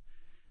Kurdistan,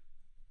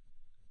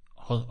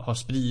 har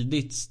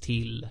spridits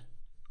till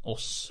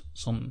oss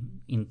som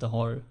inte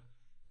har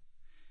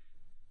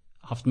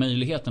haft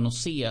möjligheten att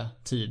se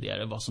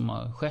tidigare vad som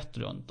har skett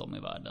runt om i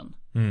världen.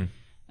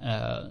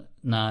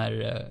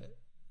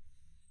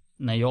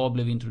 När jag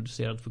blev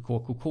introducerad för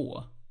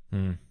KKK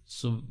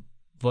så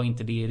var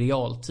inte det i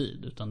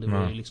realtid, utan det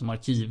var ju liksom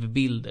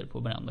arkivbilder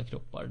på brända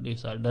kroppar. Det är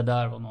så här, det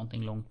där var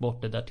någonting långt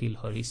bort, det där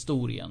tillhör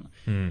historien.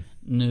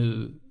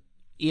 Nu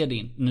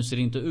ser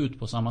det inte ut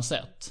på samma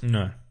sätt.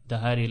 Nej. Det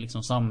här är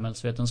liksom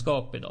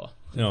samhällsvetenskap idag.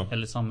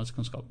 Eller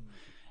samhällskunskap.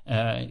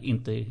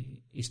 Inte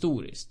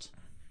historiskt.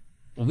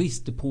 Och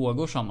visst, det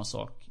pågår samma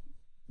sak,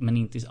 men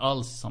inte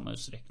alls i samma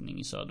utsträckning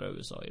i södra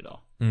USA idag.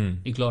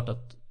 Det är klart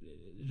att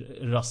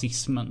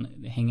rasismen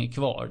hänger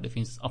kvar. Det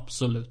finns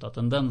absoluta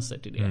tendenser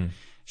till det.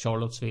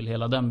 Charlottesville,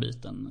 hela den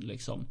biten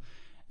liksom.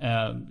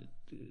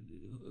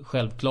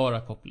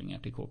 självklara kopplingar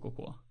till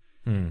KKK.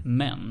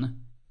 Men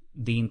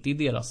det är inte i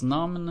deras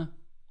namn,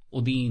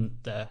 och det är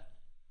inte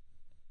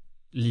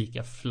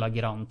lika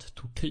flagrant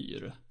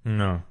tortyr.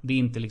 Det är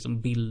inte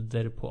liksom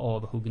bilder på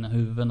avhuggna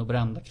huvuden och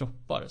brända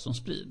kroppar som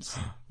sprids.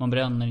 Man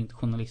bränner inte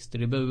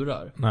journalister i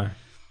burar. Nej.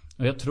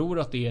 Och jag tror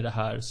att det är det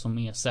här som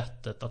är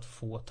sättet att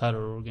få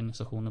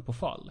terrororganisationer på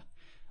fall.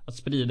 Att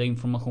sprida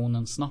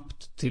informationen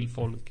snabbt till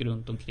folk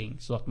runt omkring,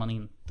 så att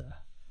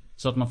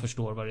man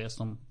förstår vad det är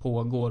som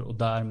pågår, och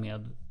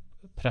därmed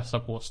pressa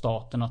på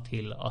staterna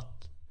till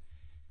att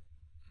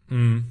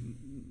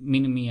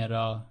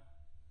minimera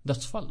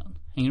dödsfallen.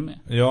 Hänger du med?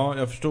 Ja,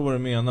 jag förstår vad du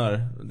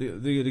menar.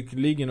 Det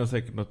ligger nog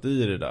säkert något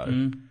i det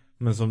där.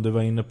 Men som du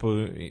var inne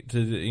på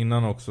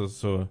innan också,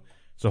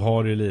 så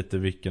har det lite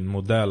vilken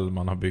modell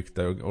man har byggt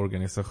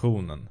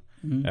organisationen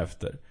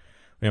efter.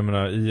 Och jag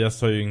menar,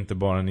 IS har ju inte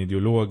bara en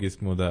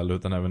ideologisk modell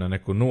utan även en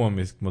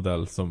ekonomisk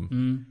modell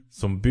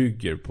som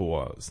bygger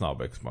på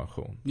snabb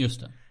expansion.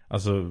 Just det.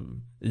 Alltså,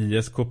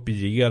 IS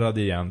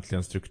kopierade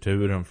egentligen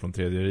strukturen från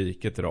Tredje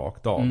riket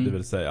rakt av. Det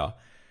vill säga,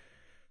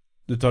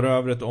 du tar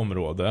över ett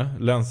område,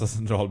 länsar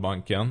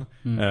centralbanken,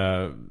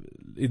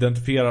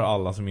 identifierar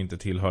alla som inte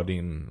tillhör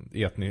din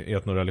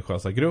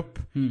etnoreligiösa grupp,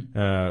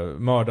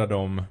 mördar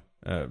dem,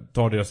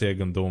 tar deras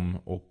egendom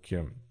och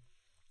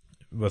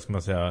vad ska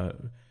man säga,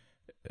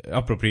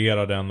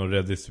 approprierar den och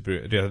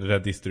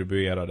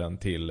redistribuerar den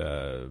till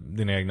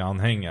dina egna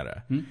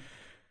anhängare.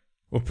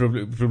 Och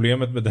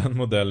problemet med den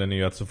modellen är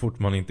ju att så fort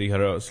man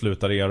inte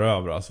slutar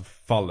erövra så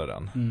faller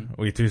den.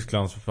 Och i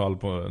Tysklands fall,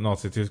 på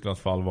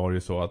Nazi-Tysklands fall, var det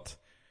ju så att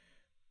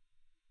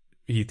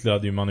Hitler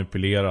hade ju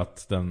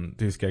manipulerat den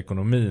tyska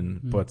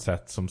ekonomin på ett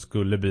sätt som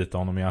skulle bita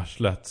honom i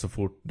arslet så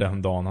fort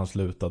den dagen han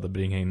slutade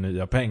bringa in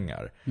nya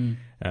pengar.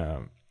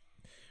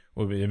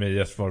 Och i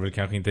IS var det väl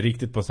kanske inte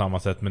riktigt på samma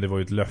sätt, men det var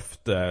ju ett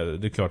löfte.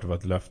 Det är klart det var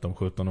ett löfte om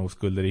 17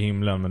 oskulder i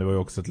himlen, men det var ju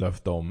också ett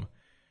löfte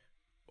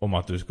om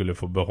att du skulle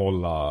få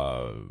behålla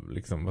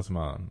liksom, vad som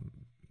man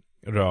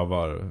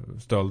rövar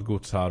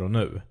stöldgods här och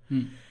nu.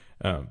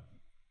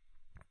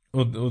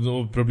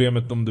 Och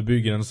problemet om du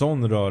bygger en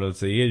sån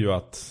rörelse är ju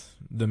att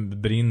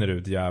den brinner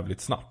ut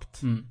jävligt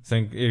snabbt.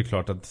 Sen är det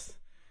klart att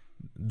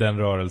den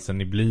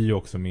rörelsen blir ju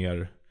också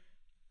mer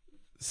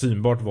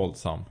synbart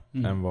våldsam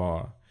än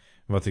vad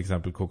till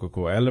exempel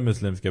KKK eller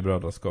Muslimska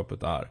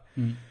brödraskapet är.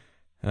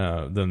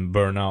 Den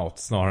burnout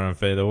snarare än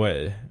fade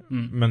away.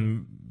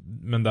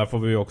 Men där får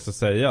vi ju också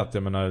säga att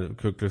jag menar,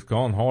 Ku Klux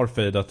Klan har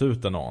fadat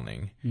ut en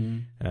aning.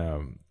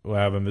 Och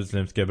även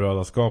Muslimska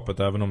brödraskapet,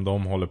 även om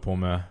de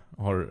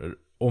har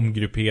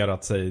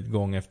omgrupperat sig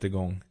gång efter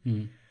gång,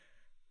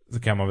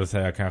 så kan man väl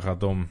säga kanske att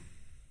de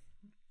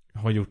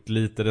har gjort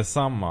lite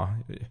detsamma.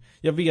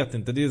 Jag vet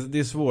inte, det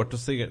är svårt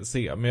att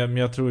se men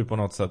jag tror ju på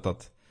något sätt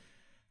att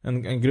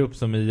en grupp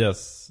som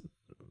IS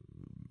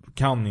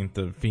kan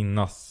inte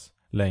finnas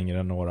längre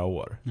än några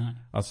år. Nej.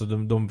 Alltså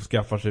de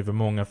skaffar sig för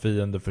många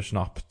fiender för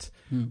snabbt.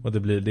 Och det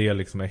blir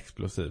liksom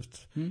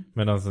explosivt.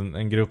 Medan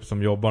en grupp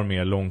som jobbar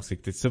mer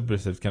långsiktigt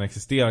subversivt kan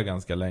existera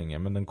ganska länge,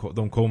 men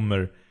de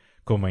kommer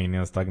komma in i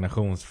en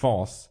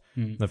stagnationsfas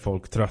när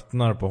folk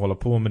tröttnar på att hålla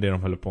på med det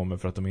de håller på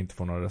med för att de inte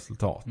får några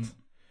resultat.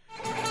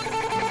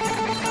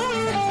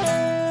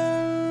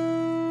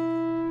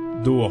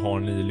 Då har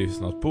ni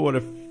lyssnat på det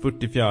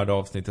 44:e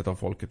avsnittet av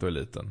Folket och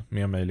Eliten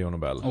med mig, Leon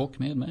Nobel. Och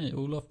med mig,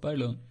 Olof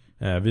Berglund.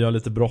 Vi har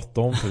lite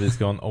bråttom för vi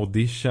ska ha en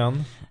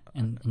audition.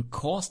 En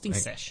casting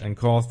session. En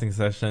casting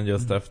session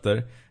just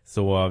efter.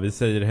 Så vi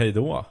säger hej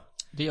då.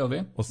 Det gör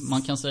vi.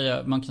 Man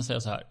kan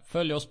säga så här.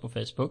 Följ oss på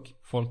Facebook,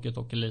 Folket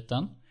och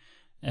Eliten.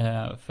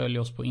 Följ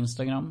oss på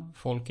Instagram,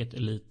 Folket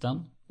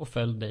Eliten. Och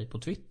följ dig på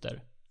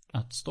Twitter,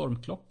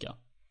 @stormklocka.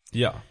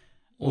 Ja.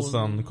 Och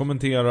sen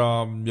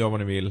kommentera, gör vad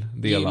ni vill,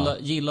 dela.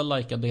 Gilla,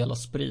 likea, dela,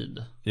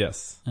 sprid.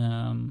 Yes.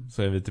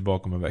 Så är vi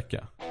tillbaka om en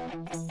vecka.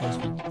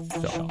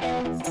 Ciao.